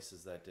few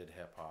places that did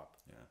hip hop.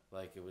 Yeah.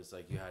 Like it was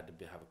like you had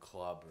to have a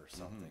club or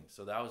something.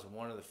 So that was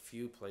one of the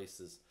few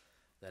places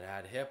that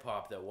had hip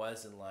hop that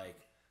wasn't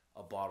like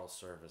a bottle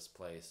service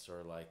place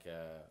or like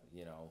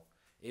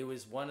it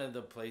was one of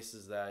the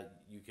places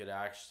that you could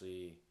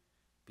actually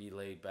be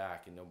laid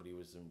back and nobody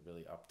was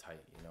really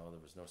uptight.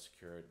 There was no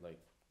security, like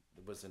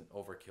it wasn't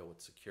overkill with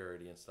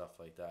security and stuff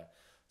like that.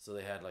 So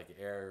they had like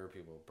area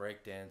people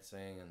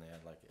breakdancing, and they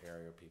had like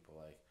area people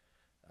like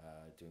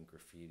doing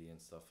graffiti and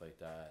stuff like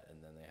that.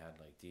 And then they had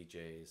like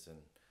DJs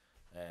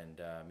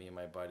and me and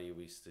my buddy,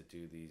 we used to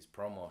do these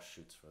promo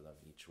shoots for them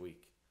each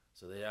week.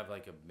 So they have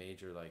like a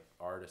major like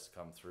artist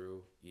come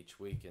through each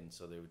week, and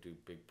so they would do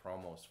big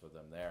promos for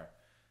them there.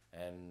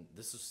 And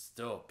this was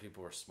still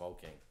people were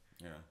smoking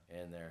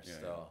in there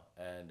still.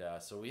 And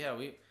so we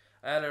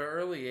at an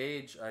early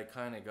age I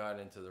kind of got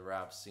into the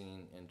rap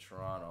scene in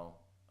Toronto.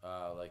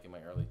 Like in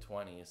my early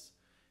 20s,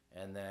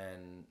 and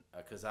then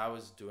because I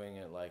was doing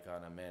it like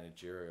on a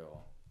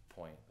managerial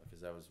point,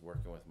 because I was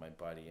working with my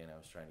buddy and I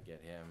was trying to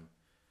get him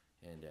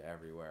into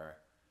everywhere.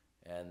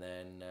 And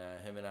then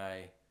him and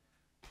I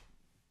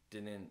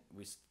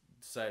we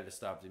decided to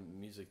stop doing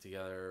music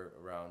together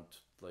around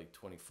like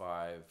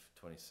 25,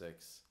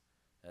 26,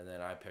 and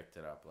then I picked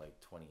it up like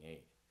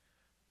 28.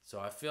 So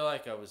I feel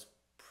like I was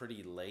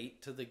pretty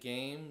late to the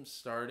game,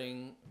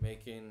 starting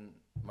making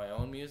my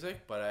own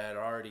music, but I had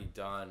already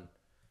done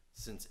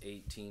since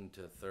 18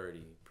 to 30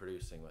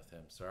 producing with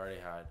him. So I already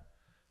had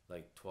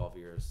like 12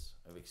 years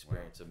of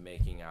experience of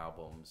making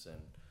albums.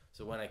 And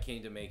so when I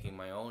came to making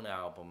my own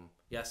album,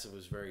 yes, it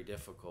was very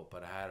difficult,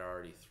 but I had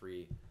already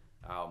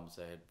 4 albums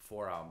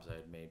I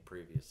had made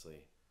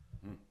previously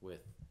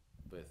with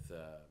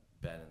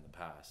Ben in the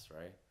past,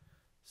 right?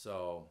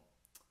 So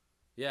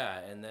yeah,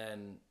 and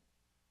then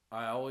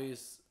I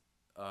always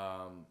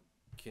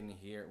can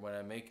hear, when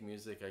I make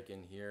music, I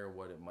can hear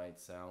what it might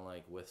sound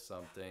like with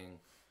something,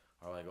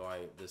 or like,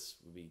 this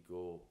would be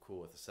cool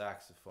with a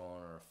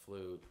saxophone or a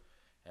flute.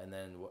 And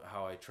then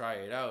how I try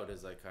it out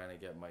is I kind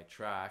of get my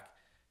track,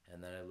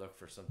 and then I look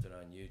for something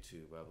on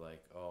YouTube. I'm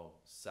like,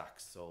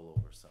 sax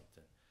solo or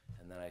something,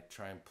 and then I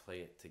try and play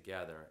it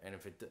together. And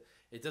if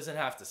it doesn't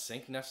have to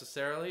sync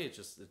necessarily, it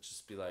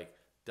just be like,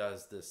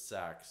 does this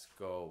sax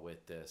go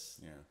with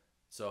this? Yeah.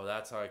 So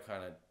that's how I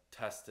kind of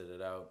tested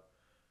it out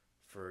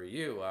for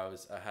you. I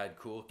had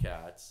Cool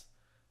Cats,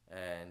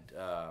 and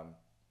I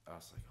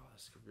was like,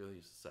 this could really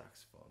use a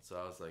saxophone. So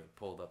I was like,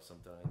 pulled up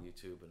something on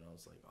YouTube, and I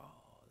was like,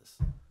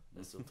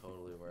 this will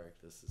totally work.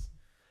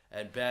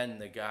 And Ben,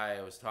 the guy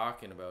I was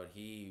talking about,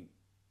 he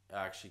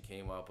actually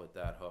came up with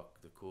that hook,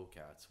 the Cool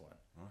Cats one.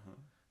 Uh-huh.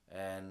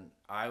 And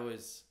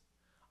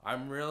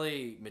I'm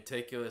really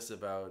meticulous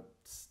about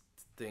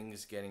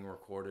things getting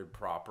recorded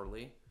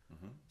properly.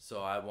 Mm-hmm.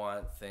 So I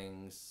want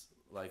things,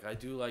 like, I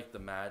do like the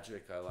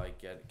magic. I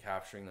like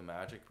capturing the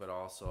magic, but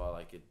also I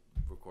like it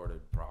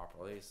recorded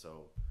properly.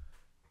 So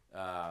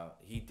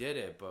he did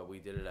it, but we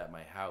did it at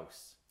my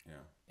house.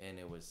 Yeah. And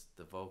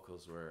the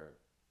vocals were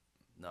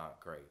not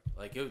great.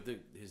 Like,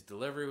 his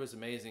delivery was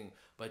amazing,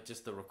 but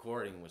just the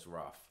recording was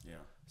rough.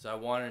 Yeah. So I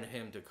wanted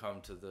him to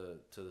come to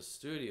the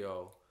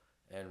studio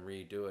and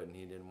redo it, and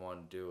he didn't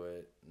want to do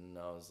it. And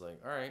I was like,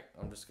 all right,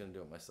 I'm just gonna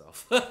do it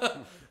myself.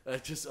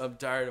 I'm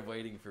tired of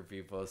waiting for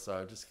people, so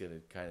I'm just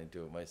gonna kind of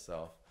do it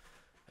myself.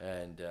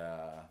 And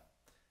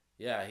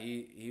yeah,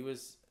 he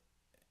was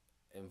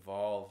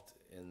involved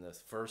in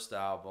this first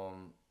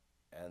album,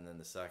 and then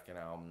the second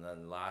album, and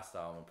then the last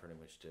album I pretty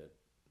much did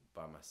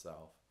by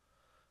myself.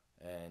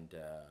 And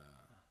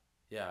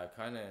yeah,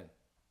 kind of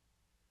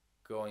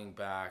going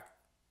back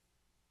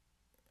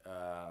to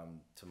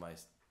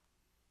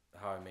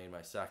how I made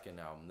my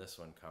second album, this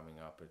one coming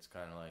up, it's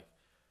kind of like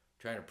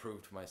trying to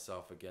prove to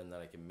myself again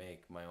that I can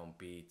make my own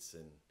beats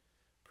and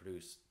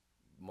produce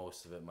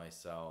most of it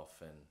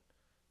myself. And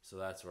so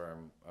that's where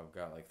I've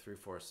got like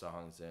 3-4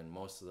 songs in.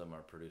 Most of them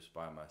are produced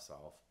by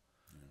myself.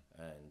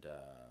 Yeah. And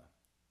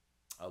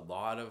a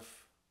lot of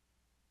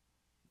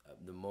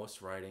the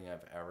most writing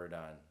I've ever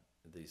done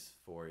these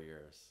 4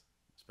 years,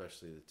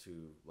 especially the 2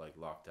 like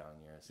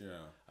lockdown years.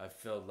 Yeah. I've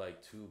filled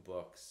like 2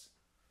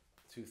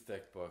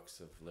 thick books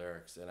of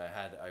lyrics, and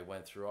I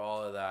went through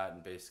all of that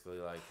and basically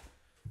like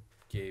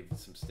gave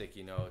some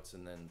sticky notes,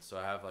 and then so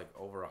I have like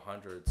over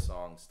 100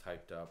 songs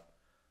typed up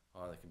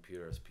on the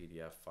computer as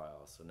PDF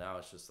files. So now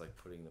it's just like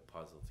putting the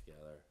puzzle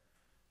together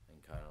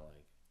and kind of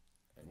like.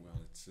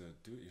 Well, it's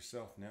do it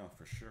yourself now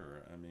for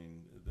sure. I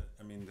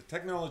mean, the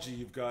technology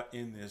you've got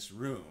in this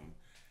room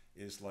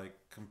is like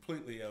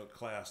completely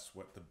outclassed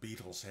what the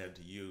Beatles had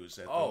to use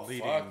at the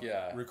leading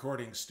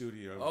recording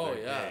studio of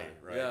their day,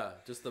 right? Yeah,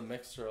 just the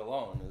mixer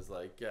alone is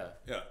like,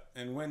 yeah.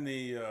 And when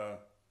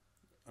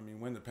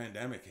when the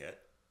pandemic hit,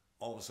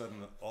 all of a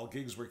sudden all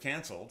gigs were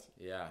canceled.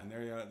 Yeah. And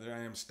there I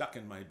am stuck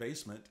in my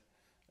basement.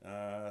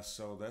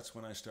 So that's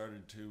when I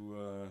started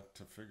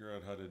to figure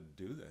out how to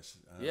do this.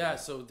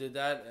 So did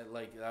that,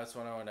 like, that's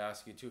what I wanted to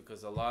ask you too,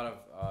 because a lot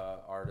of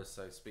artists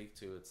I speak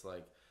to, it's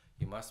like,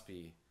 you must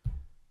be,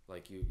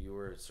 like, you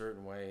were a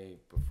certain way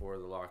before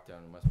the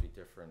lockdown, it must be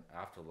different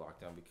after the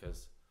lockdown,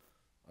 because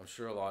I'm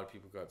sure a lot of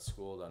people got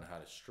schooled on how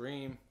to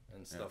stream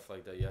and stuff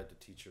like that. You had to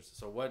teach yourself.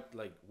 So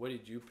what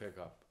did you pick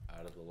up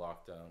out of the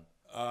lockdown?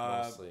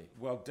 Mostly.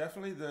 Well,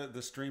 definitely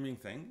the streaming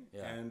thing,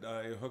 and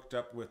I hooked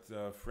up with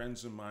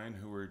friends of mine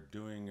who were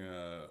doing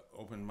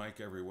open mic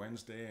every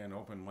Wednesday and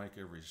open mic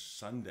every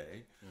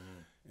Sunday,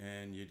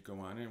 and you'd go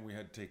on and we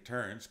had to take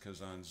turns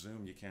because on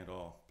Zoom you can't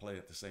all play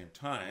at the same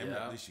time.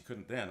 Yeah. At least you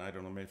couldn't then. I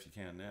don't know, maybe if you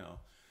can now.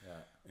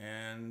 Yeah.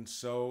 And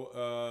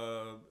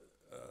so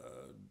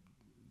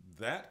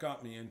that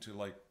got me into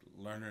like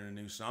learning a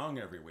new song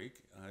every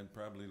week. I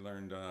probably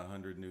learned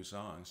 100 new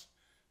songs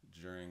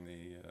during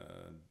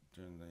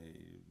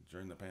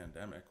the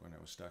pandemic when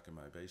I was stuck in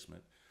my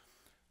basement.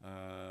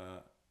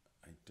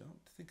 I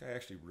don't think I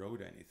actually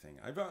wrote anything.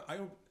 I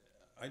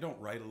don't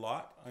write a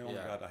lot. I only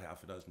got a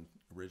half a dozen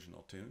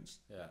original tunes.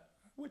 Yeah,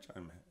 which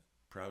I'm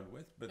proud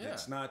with. But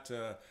it's not.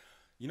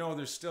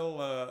 There's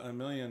still a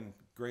million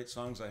great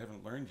songs I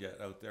haven't learned yet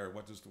out there.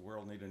 What does the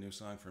world need a new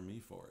song for me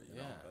for? You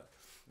know? But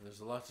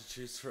there's a lot to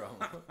choose from.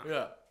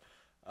 Yeah.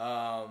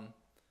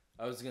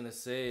 I was gonna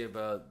say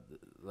about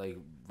like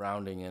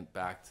rounding it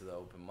back to the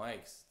open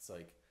mics. It's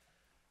like,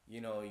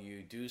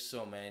 you do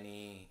so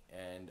many,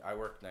 and I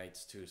work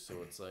nights too, so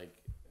it's like,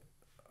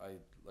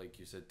 like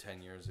you said,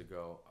 10 years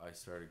ago I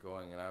started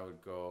going, and I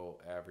would go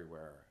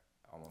everywhere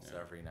almost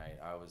every night.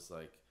 I was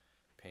like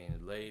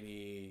Painted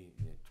Lady,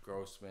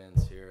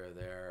 Grossman's here or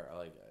there,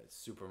 like a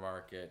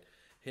supermarket,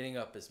 hitting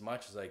up as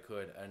much as I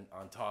could, and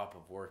on top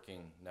of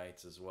working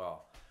nights as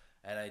well.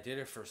 And I did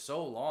it for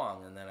so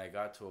long, and then I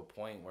got to a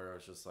point where I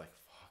was just like,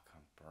 fuck,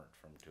 I'm burnt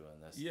from doing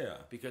this. Yeah.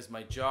 Because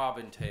my job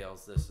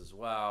entails this as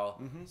well.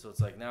 Mm-hmm. So it's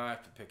like now I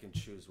have to pick and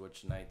choose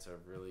which nights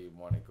I really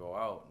want to go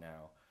out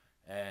now.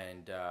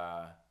 And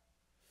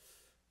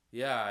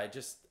yeah,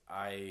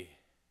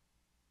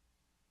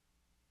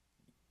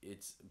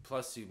 it's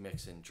plus you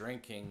mix in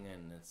drinking,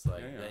 and it's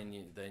like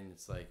then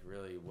it's like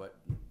really what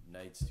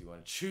nights do you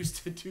want to choose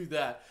to do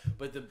that.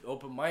 But the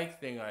open mic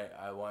thing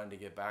I wanted to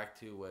get back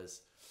to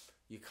was,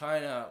 you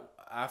kind of,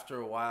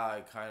 after a while,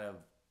 I kind of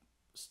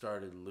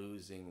started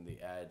losing the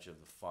edge of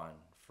the fun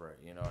for it,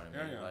 you know what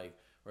I mean? Like,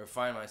 where I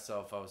find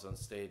myself, I was on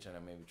stage and I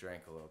maybe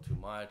drank a little too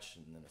much,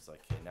 and then it's like,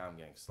 okay, now I'm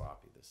getting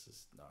sloppy, this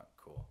is not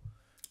cool,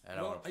 and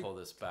I want to pull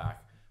this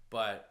back.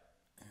 But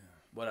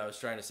what I was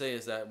trying to say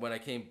is that when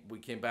we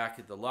came back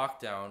at the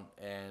lockdown,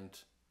 and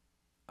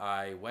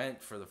I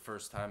went for the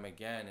first time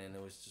again, and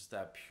it was just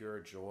that pure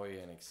joy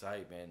and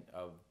excitement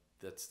of,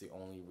 that's the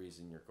only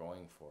reason you're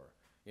going for.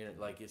 You know,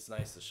 like, it's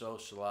nice to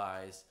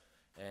socialize,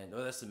 and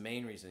that's the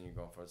main reason you're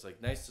going for it. It's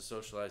like nice to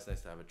socialize, nice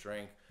to have a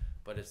drink,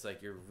 but it's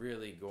like you're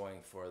really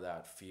going for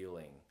that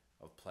feeling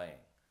of playing.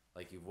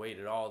 Like, you've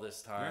waited all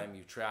this time,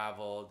 you've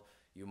traveled,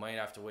 you might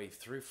have to wait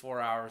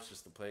 3-4 hours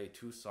just to play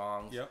 2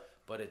 songs,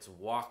 but it's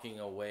walking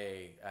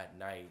away at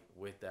night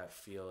with that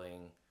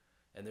feeling,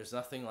 and there's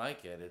nothing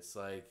like it. It's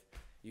like,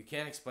 you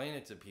can't explain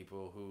it to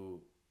people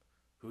who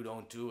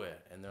don't do it,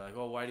 and they're like,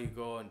 oh, why do you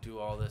go and do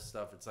all this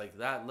stuff? It's like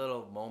that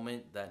little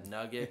moment, that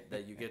nugget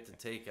that you get to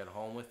take at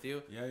home with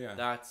you,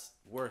 that's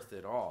worth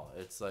it all.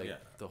 It's like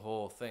the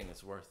whole thing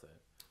is worth it.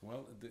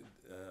 Well,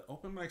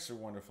 open mics are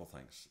wonderful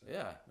things.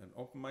 Yeah. An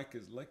open mic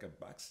is like a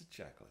box of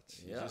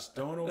chocolates. You just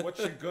don't know what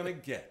you're going to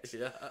get.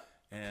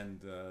 And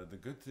the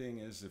good thing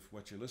is, if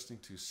what you're listening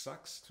to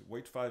sucks,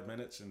 wait 5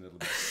 minutes and it'll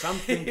be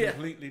something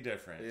completely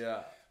different.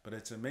 But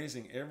it's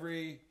amazing.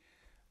 Every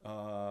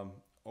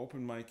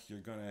open mic, you're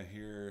going to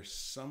hear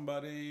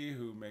somebody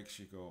who makes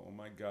you go, oh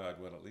my God,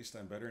 well, at least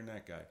I'm better than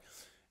that guy.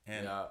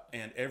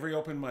 And every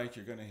open mic,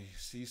 you're going to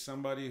see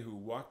somebody who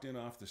walked in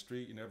off the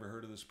street, you never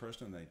heard of this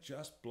person, and they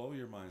just blow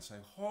your mind, say,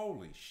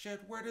 holy shit,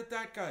 where did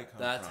that guy come from?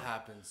 That's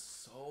happened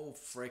so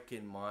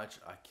freaking much.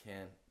 I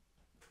can't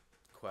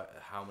quite,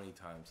 how many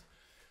times.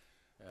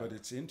 But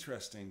it's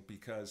interesting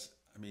because,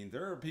 I mean,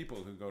 there are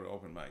people who go to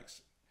open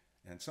mics,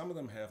 and some of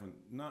them have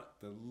not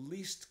the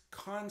least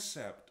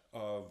concept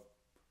of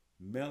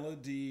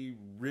melody,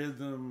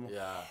 rhythm,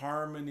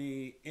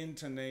 harmony,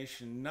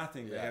 intonation,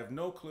 nothing. They have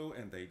no clue,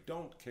 and they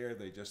don't care.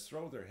 They just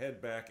throw their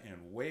head back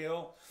and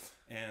wail,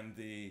 and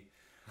the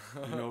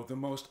the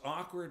most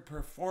awkward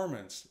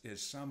performance is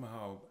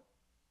somehow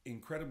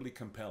incredibly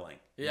compelling.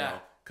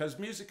 Because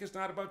music is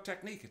not about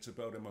technique, it's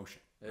about emotion.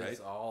 It's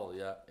all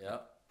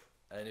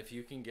and if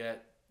you can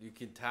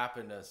tap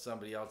into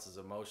somebody else's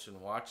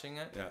emotion watching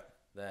it,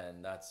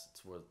 then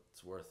it's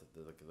worth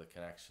it, the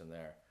connection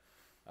there.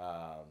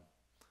 No,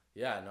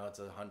 it's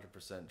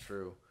 100%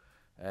 true.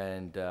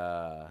 And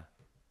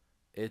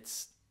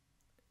it's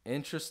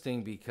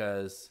interesting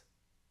because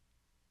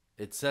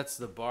it sets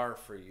the bar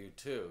for you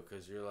too,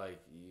 because you're like,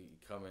 you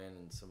come in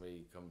and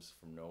somebody comes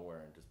from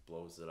nowhere and just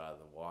blows it out of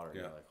the water.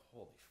 You're like,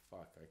 holy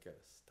fuck, I gotta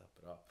step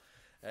it up.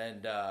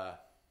 And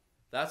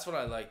that's what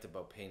I liked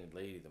about Painted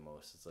Lady the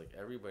most. It's like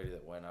everybody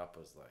that went up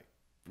was like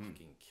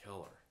fucking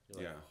killer.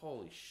 You're like,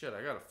 holy shit,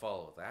 I gotta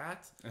follow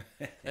that.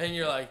 And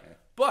you're like,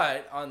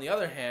 but on the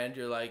other hand,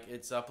 you're like,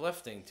 it's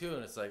uplifting too,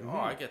 and it's like, oh,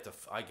 I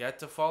get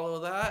to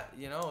follow that.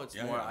 You know, it's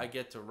more I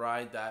get to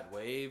ride that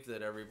wave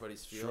that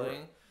everybody's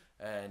feeling.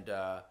 And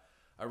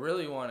I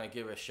really want to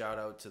give a shout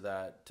out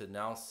to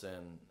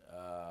Nelson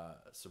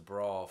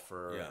Sobral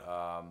for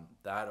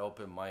that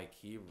open mic.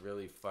 He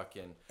really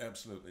fucking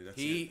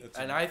absolutely.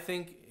 And I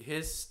think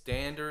his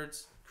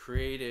standards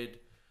created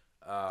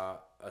a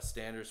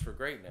standards for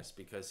greatness,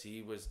 because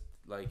he was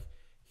like,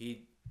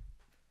 he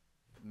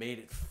made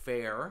it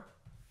fair.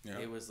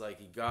 It was like,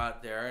 he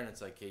got there and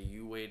it's like, hey,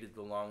 you waited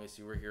the longest,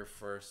 you were here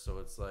first, so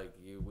it's like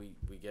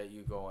we get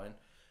you going.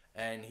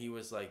 And he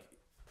was like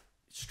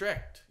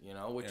strict,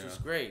 which was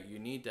great. You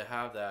need to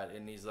have that.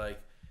 And he's like,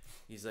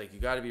 you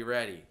got to be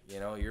ready.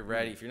 You're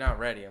ready. If you're not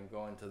ready, I'm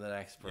going to the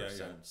next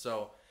person.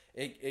 So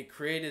it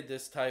created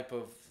this type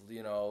of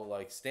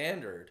like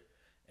standard.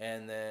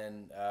 And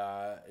then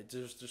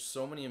there's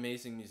so many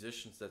amazing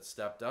musicians that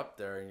stepped up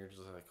there, and you're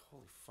just like,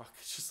 holy fuck!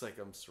 It's just like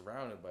I'm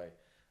surrounded by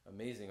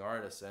amazing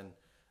artists. And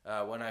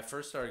when I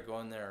first started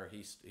going there,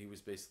 he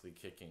was basically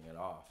kicking it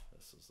off.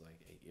 This was like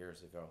 8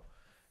 years ago,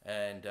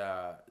 and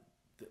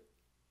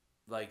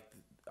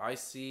I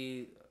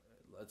see,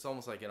 it's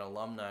almost like an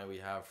alumni we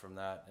have from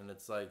that, and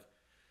it's like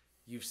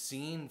you've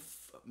seen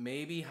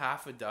maybe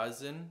half a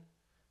dozen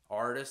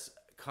artists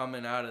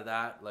coming out of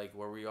that, like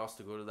where we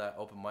also go to that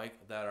open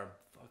mic, that are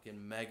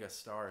fucking mega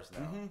stars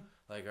now.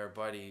 Like our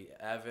buddy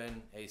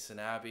Evan Ace and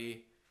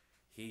Abby,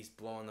 he's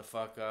blowing the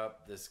fuck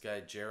up. This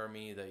guy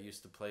Jeremy that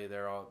used to play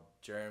there,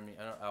 Jeremy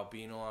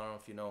Albino, I don't know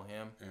if you know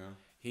him. Yeah.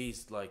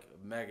 He's like a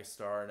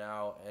megastar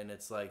now, and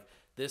it's like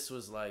this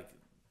was like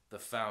the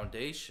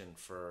foundation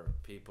for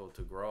people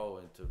to grow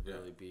and to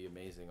really be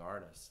amazing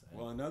artists.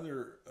 Well,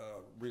 another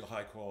real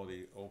high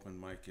quality open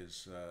mic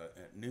is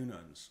at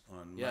Noonan's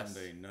on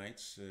Monday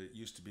nights. It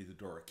used to be the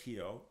Dora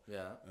Keogh,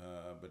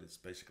 but it's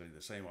basically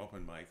the same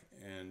open mic.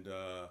 And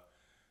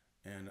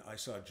I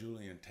saw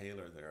Julian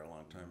Taylor there a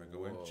long time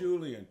ago. And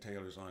Julian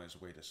Taylor's on his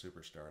way to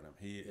superstardom.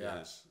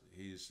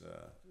 He's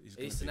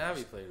Ace and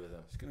Abby played with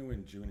him. He's gonna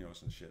win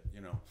juniors and shit,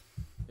 you know.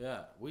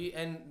 Yeah,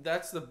 and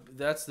that's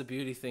the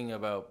beauty thing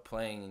about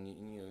playing,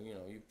 and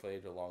you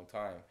played a long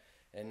time,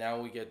 and now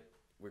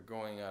we're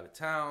going out of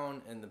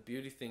town, and the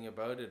beauty thing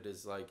about it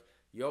is like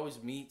you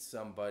always meet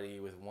somebody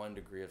with 1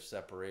 degree of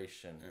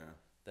separation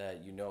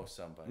that you know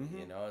somebody.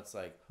 You know, it's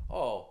like,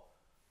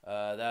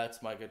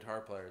 that's my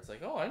guitar player. It's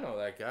like, oh, I know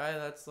that guy.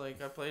 That's like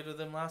I played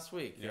with him last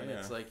week, and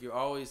it's like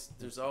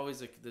there's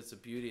always there's a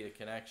beauty of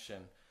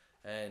connection,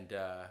 and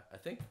I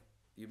think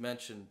you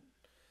mentioned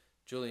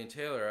Julian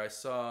Taylor. I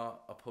saw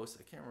a post.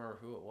 I can't remember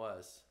who it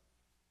was.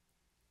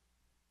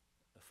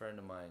 A friend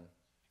of mine.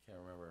 I can't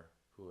remember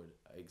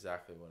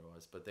exactly what it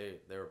was, but they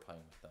were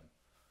playing with them,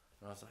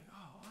 and I was like,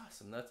 oh,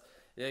 awesome. That's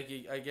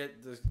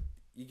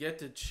you get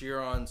to cheer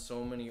on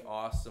so many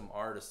awesome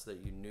artists that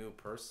you knew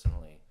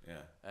personally.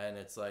 Yeah. And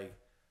it's like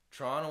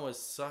Toronto is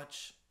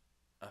such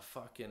a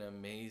fucking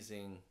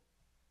amazing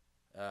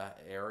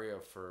area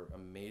for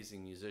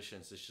amazing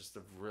musicians. It's just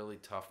a really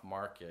tough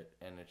market,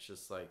 and it's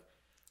just like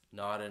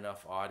not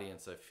enough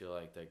audience, I feel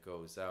like, that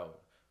goes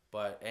out.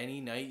 But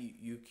any night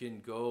you can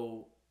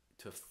go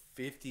to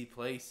 50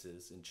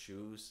 places and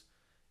choose,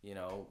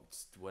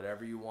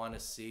 whatever you want to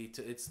see.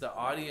 It's the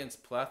audience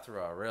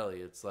plethora,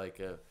 really. It's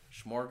like a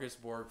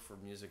smorgasbord for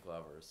music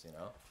lovers,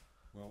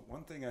 Well,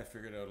 one thing I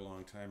figured out a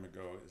long time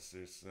ago is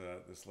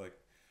there's like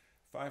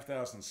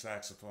 5,000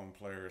 saxophone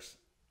players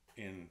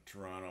in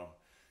Toronto,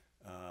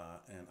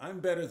 and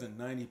I'm better than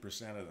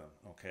 90% of them,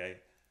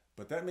 okay?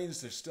 But that means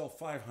there's still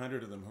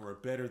 500 of them who are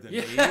better than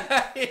me.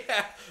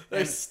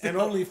 And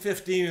only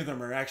 15 of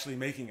them are actually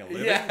making a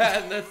living.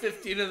 Yeah, and the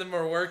 15 of them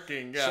are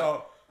working. Yeah.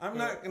 So I'm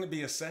not going to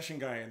be a session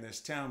guy in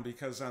this town,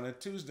 because on a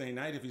Tuesday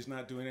night, if he's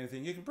not doing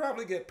anything, you can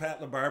probably get Pat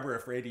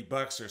LaBarbera for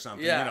 $80 or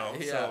something.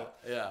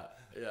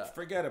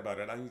 Forget about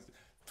it.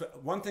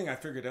 One thing I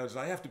figured out is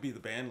I have to be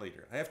the band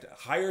leader. I have to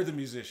hire the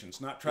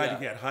musicians, not try to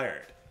get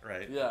hired.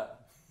 Right? Yeah.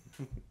 I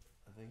don't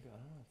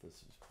know if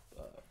this is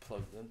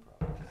plugged in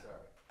properly. Sorry.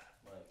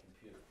 My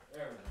computer.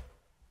 There we go.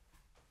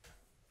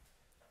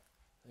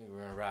 I think we're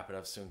going to wrap it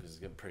up soon because it's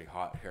getting pretty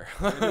hot here.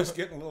 It is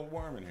getting a little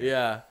warm in here.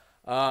 Yeah.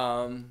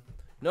 I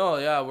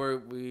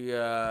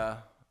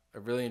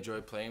really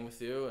enjoyed playing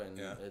with you, and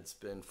it's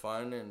been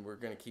fun, and we're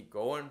going to keep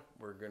going.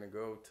 We're going to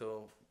go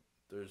till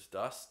there's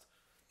dust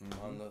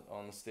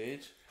on the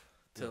stage.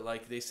 Till,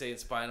 like they say in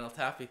Spinal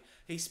Tap,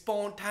 he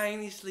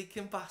spontaneously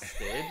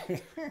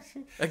combusted.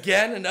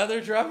 Again,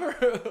 another drummer.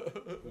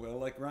 Well,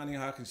 like Ronnie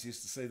Hawkins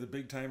used to say, the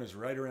big time is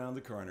right around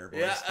the corner, boys.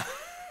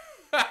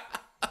 Yeah.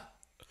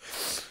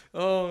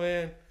 Oh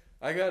man,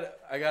 I gotta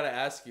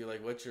ask you,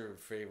 like, what's your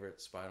favorite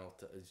Spinal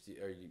Tap? Do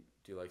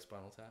you like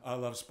Spinal Tap? I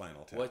love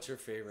Spinal Tap. What's your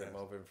favorite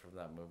moment from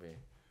that movie?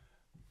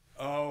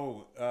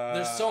 Oh,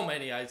 there's so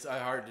many. I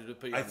hard to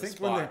put you on the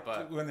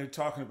spot. When they're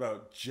talking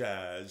about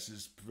jazz,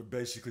 is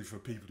basically for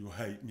people who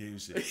hate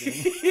music.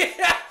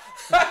 Yeah,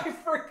 I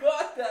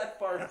forgot that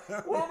part.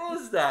 What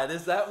was that?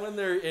 Is that when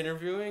they're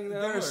interviewing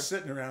them? They're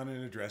sitting around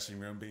in a dressing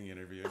room being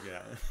interviewed.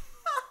 Yeah.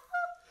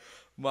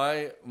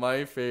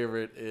 My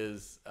favorite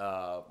is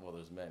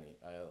there's many.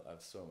 I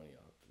have so many of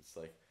them. It's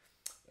like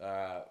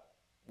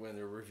when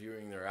they're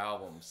reviewing their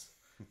albums,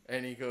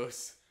 and he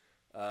goes,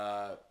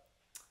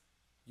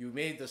 you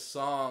made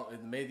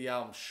the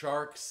album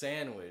Shark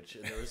Sandwich,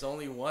 and there was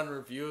only one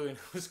review, and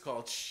it was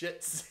called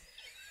Shit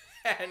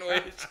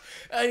Sandwich.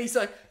 And he's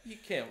like, you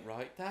can't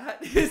write that.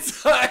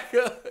 It's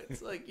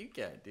like you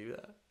can't do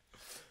that.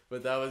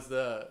 But that was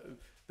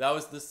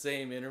the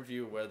same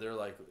interview where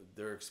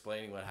they're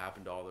explaining what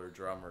happened to all their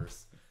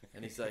drummers,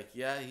 and he's like,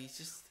 yeah, he's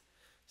just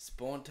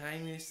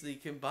spontaneously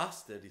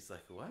combusted. He's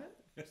like, what?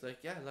 He's like,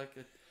 yeah,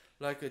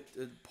 like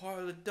a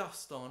pile of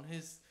dust on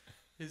his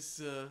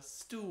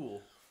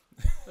stool.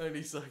 And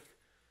he's like,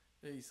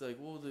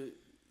 well,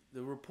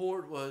 the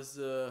report was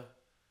oh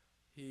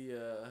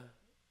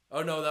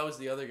no, that was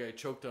the other guy,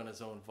 choked on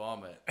his own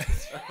vomit.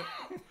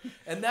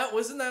 And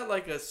wasn't that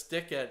like a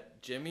stick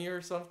at Jimmy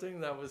or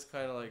something? That was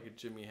kind of like a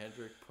Jimi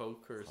Hendrix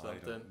poke or something.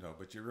 I don't know,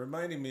 but you're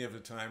reminding me of a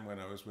time when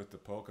I was with the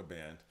polka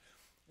band,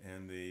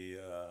 and the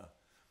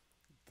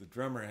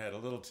drummer had a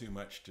little too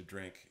much to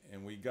drink,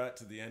 and we got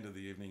to the end of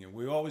the evening, and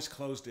we always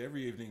closed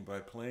every evening by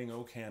playing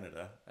 "O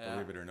Canada,"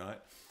 believe it or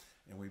not.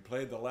 And we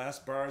played the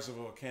last bars of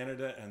 "O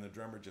Canada," and the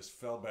drummer just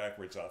fell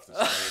backwards off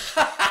the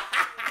stage.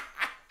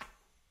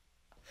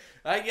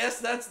 I guess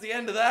that's the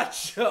end of that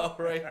show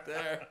right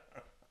there.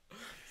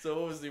 So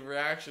what was the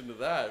reaction to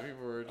that?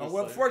 People were just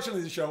well, like,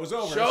 fortunately, the show was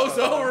over. show's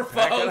so over,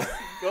 pack it folks. up.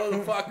 Go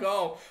the fuck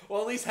home.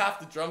 Well, at least half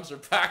the drums are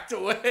packed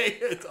away.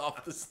 It's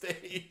off the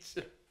stage.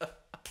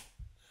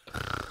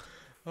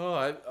 Oh,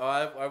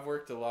 I've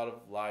worked a lot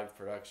of live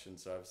production,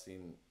 so I've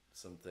seen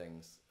some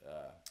things.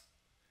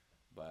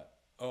 But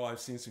Oh, I've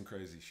seen some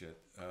crazy shit.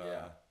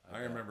 Yeah, I I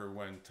bet. remember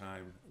one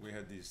time we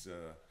had these.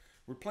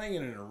 We're playing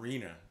in an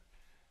arena,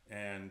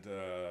 and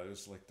it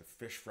was like the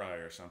Fish Fry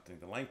or something,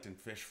 the Langton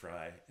Fish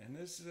Fry, and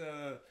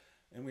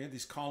and we had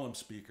these column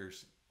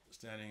speakers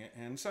standing,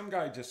 and some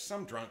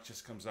drunk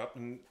just comes up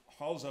and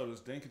hauls out his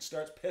dink and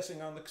starts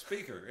pissing on the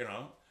speaker.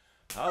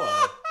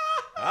 Hello,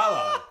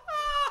 hello.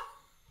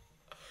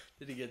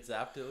 did he get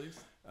zapped at least?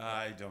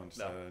 I don't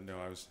know.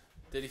 I was.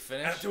 Did he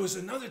finish? There was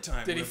another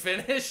time. Did he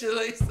finish at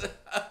least?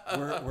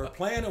 We're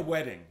playing a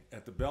wedding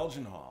at the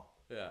Belgian Hall.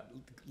 Yeah.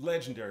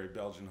 Legendary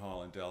Belgian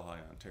Hall in Delhi,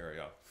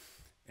 Ontario.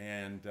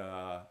 And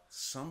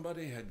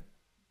somebody had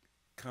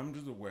come to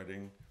the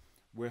wedding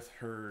with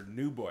her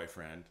new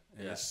boyfriend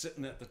and Yeah. is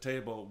sitting at the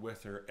table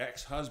with her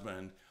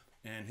ex-husband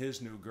and his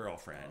new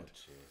girlfriend.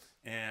 Oh,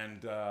 jeez.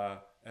 And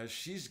as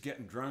she's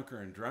getting drunker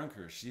and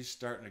drunker, she's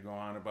starting to go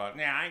on about,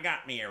 "Yeah, I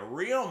got me a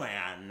real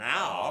man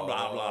now,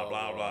 blah, blah,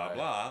 blah, blah, boy.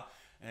 blah."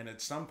 And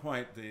at some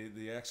point,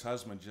 the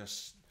ex-husband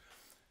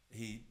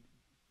he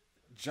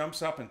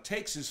jumps up and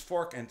takes his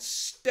fork and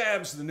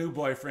stabs the new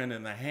boyfriend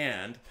in the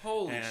hand.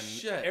 Holy and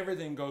shit.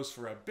 Everything goes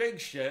for a big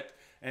shit.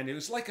 And it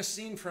was like a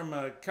scene from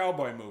a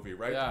cowboy movie,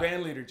 right? Yeah. The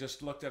band leader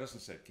just looked at us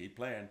and said, "Keep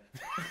playing."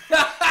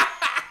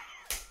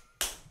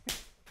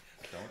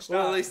 Don't stop.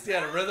 Well, at least he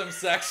had a rhythm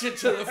section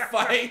to the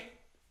fight.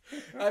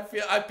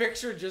 I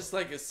pictured just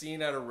like a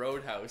scene at a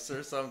Roadhouse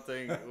or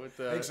something with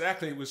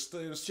Exactly. It was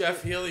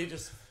Jeff Healey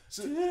just.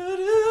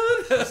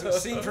 It's a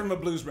scene from a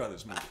Blues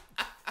Brothers movie.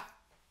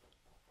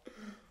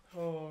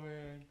 Oh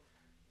man.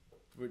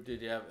 Have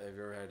you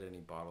ever had any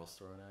bottles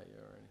thrown at you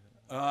or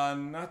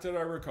anything? Not that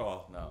I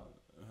recall. No.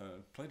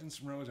 Played in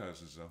some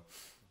roadhouses though.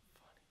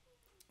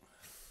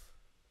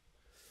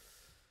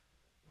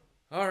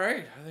 All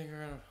right, I think we're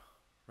gonna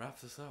wrap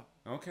this up.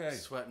 Okay.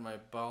 Sweating my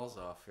balls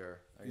off here.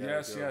 I gotta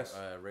Yes, do yes.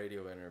 a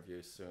radio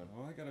interview soon.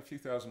 Well, I got a few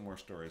thousand more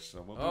stories,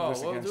 so we'll do Oh, this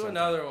we'll again do sometime.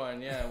 another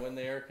one. Yeah, when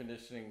the air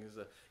conditioning is.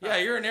 Yeah,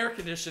 you're an air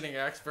conditioning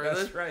expert.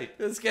 That's right.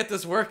 Let's get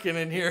this working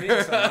in here.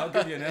 Need some. I'll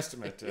give you an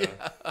estimate.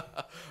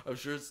 I'm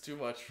sure it's too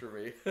much for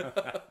me.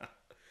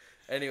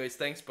 Anyways,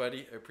 thanks,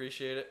 buddy. I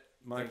appreciate it.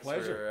 My Thanks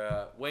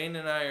pleasure. Wayne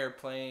and I are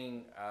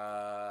playing.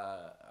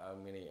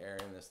 I'm going to be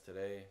airing this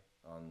today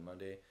on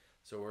Monday.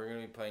 So we're going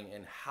to be playing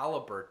in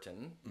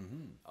Halliburton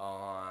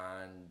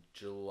on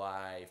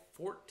July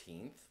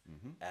 14th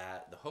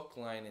at the Hook,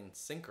 Line, and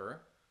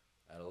Sinker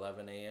at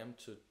 11 a.m.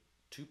 to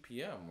 2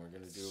 p.m. We're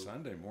going to do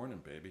Sunday morning,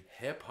 baby.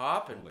 hip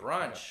hop and Holy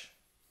brunch.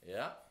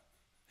 Yeah.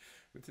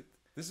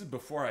 This is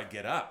before I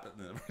get up.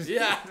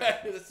 Yeah,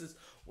 this is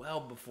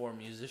well before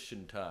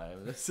musician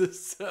time. This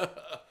is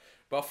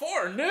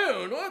before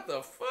noon. What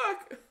the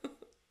fuck?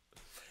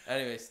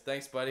 Anyways,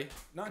 thanks, buddy.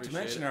 Not to Appreciate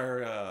mention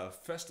it. our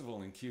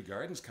festival in Kew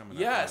Gardens coming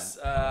Yes,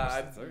 up. on I'm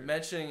August the 3rd.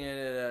 mentioning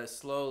it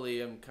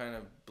slowly. I'm kind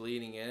of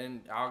bleeding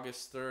in.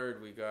 August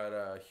 3rd, we got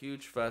a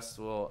huge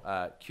festival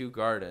at Kew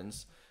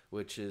Gardens,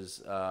 which is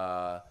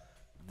the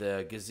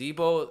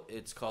gazebo.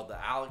 It's called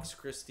the Alex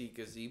Christie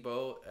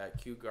Gazebo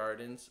at Kew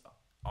Gardens.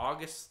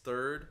 August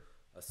 3rd,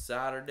 a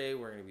Saturday.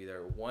 We're going to be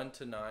there 1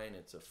 to 9.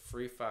 It's a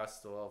free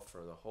festival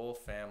for the whole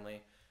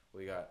family.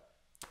 We got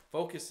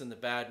Focus in the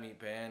Bad Meat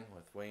Band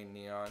with Wayne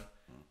Neon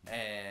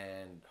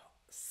and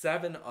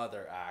 7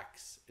 other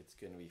acts. It's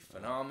going to be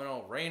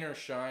phenomenal. Rain or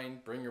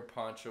shine, bring your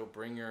poncho,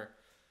 bring your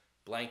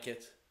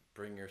blanket,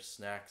 bring your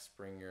snacks,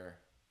 bring your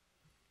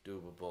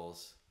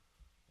doobables,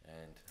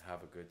 and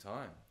have a good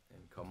time.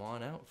 And come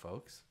on out,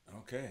 folks.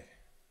 Okay.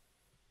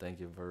 Thank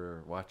you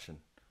for watching.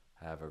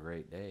 Have a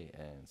great day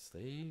and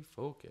stay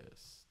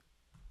focused.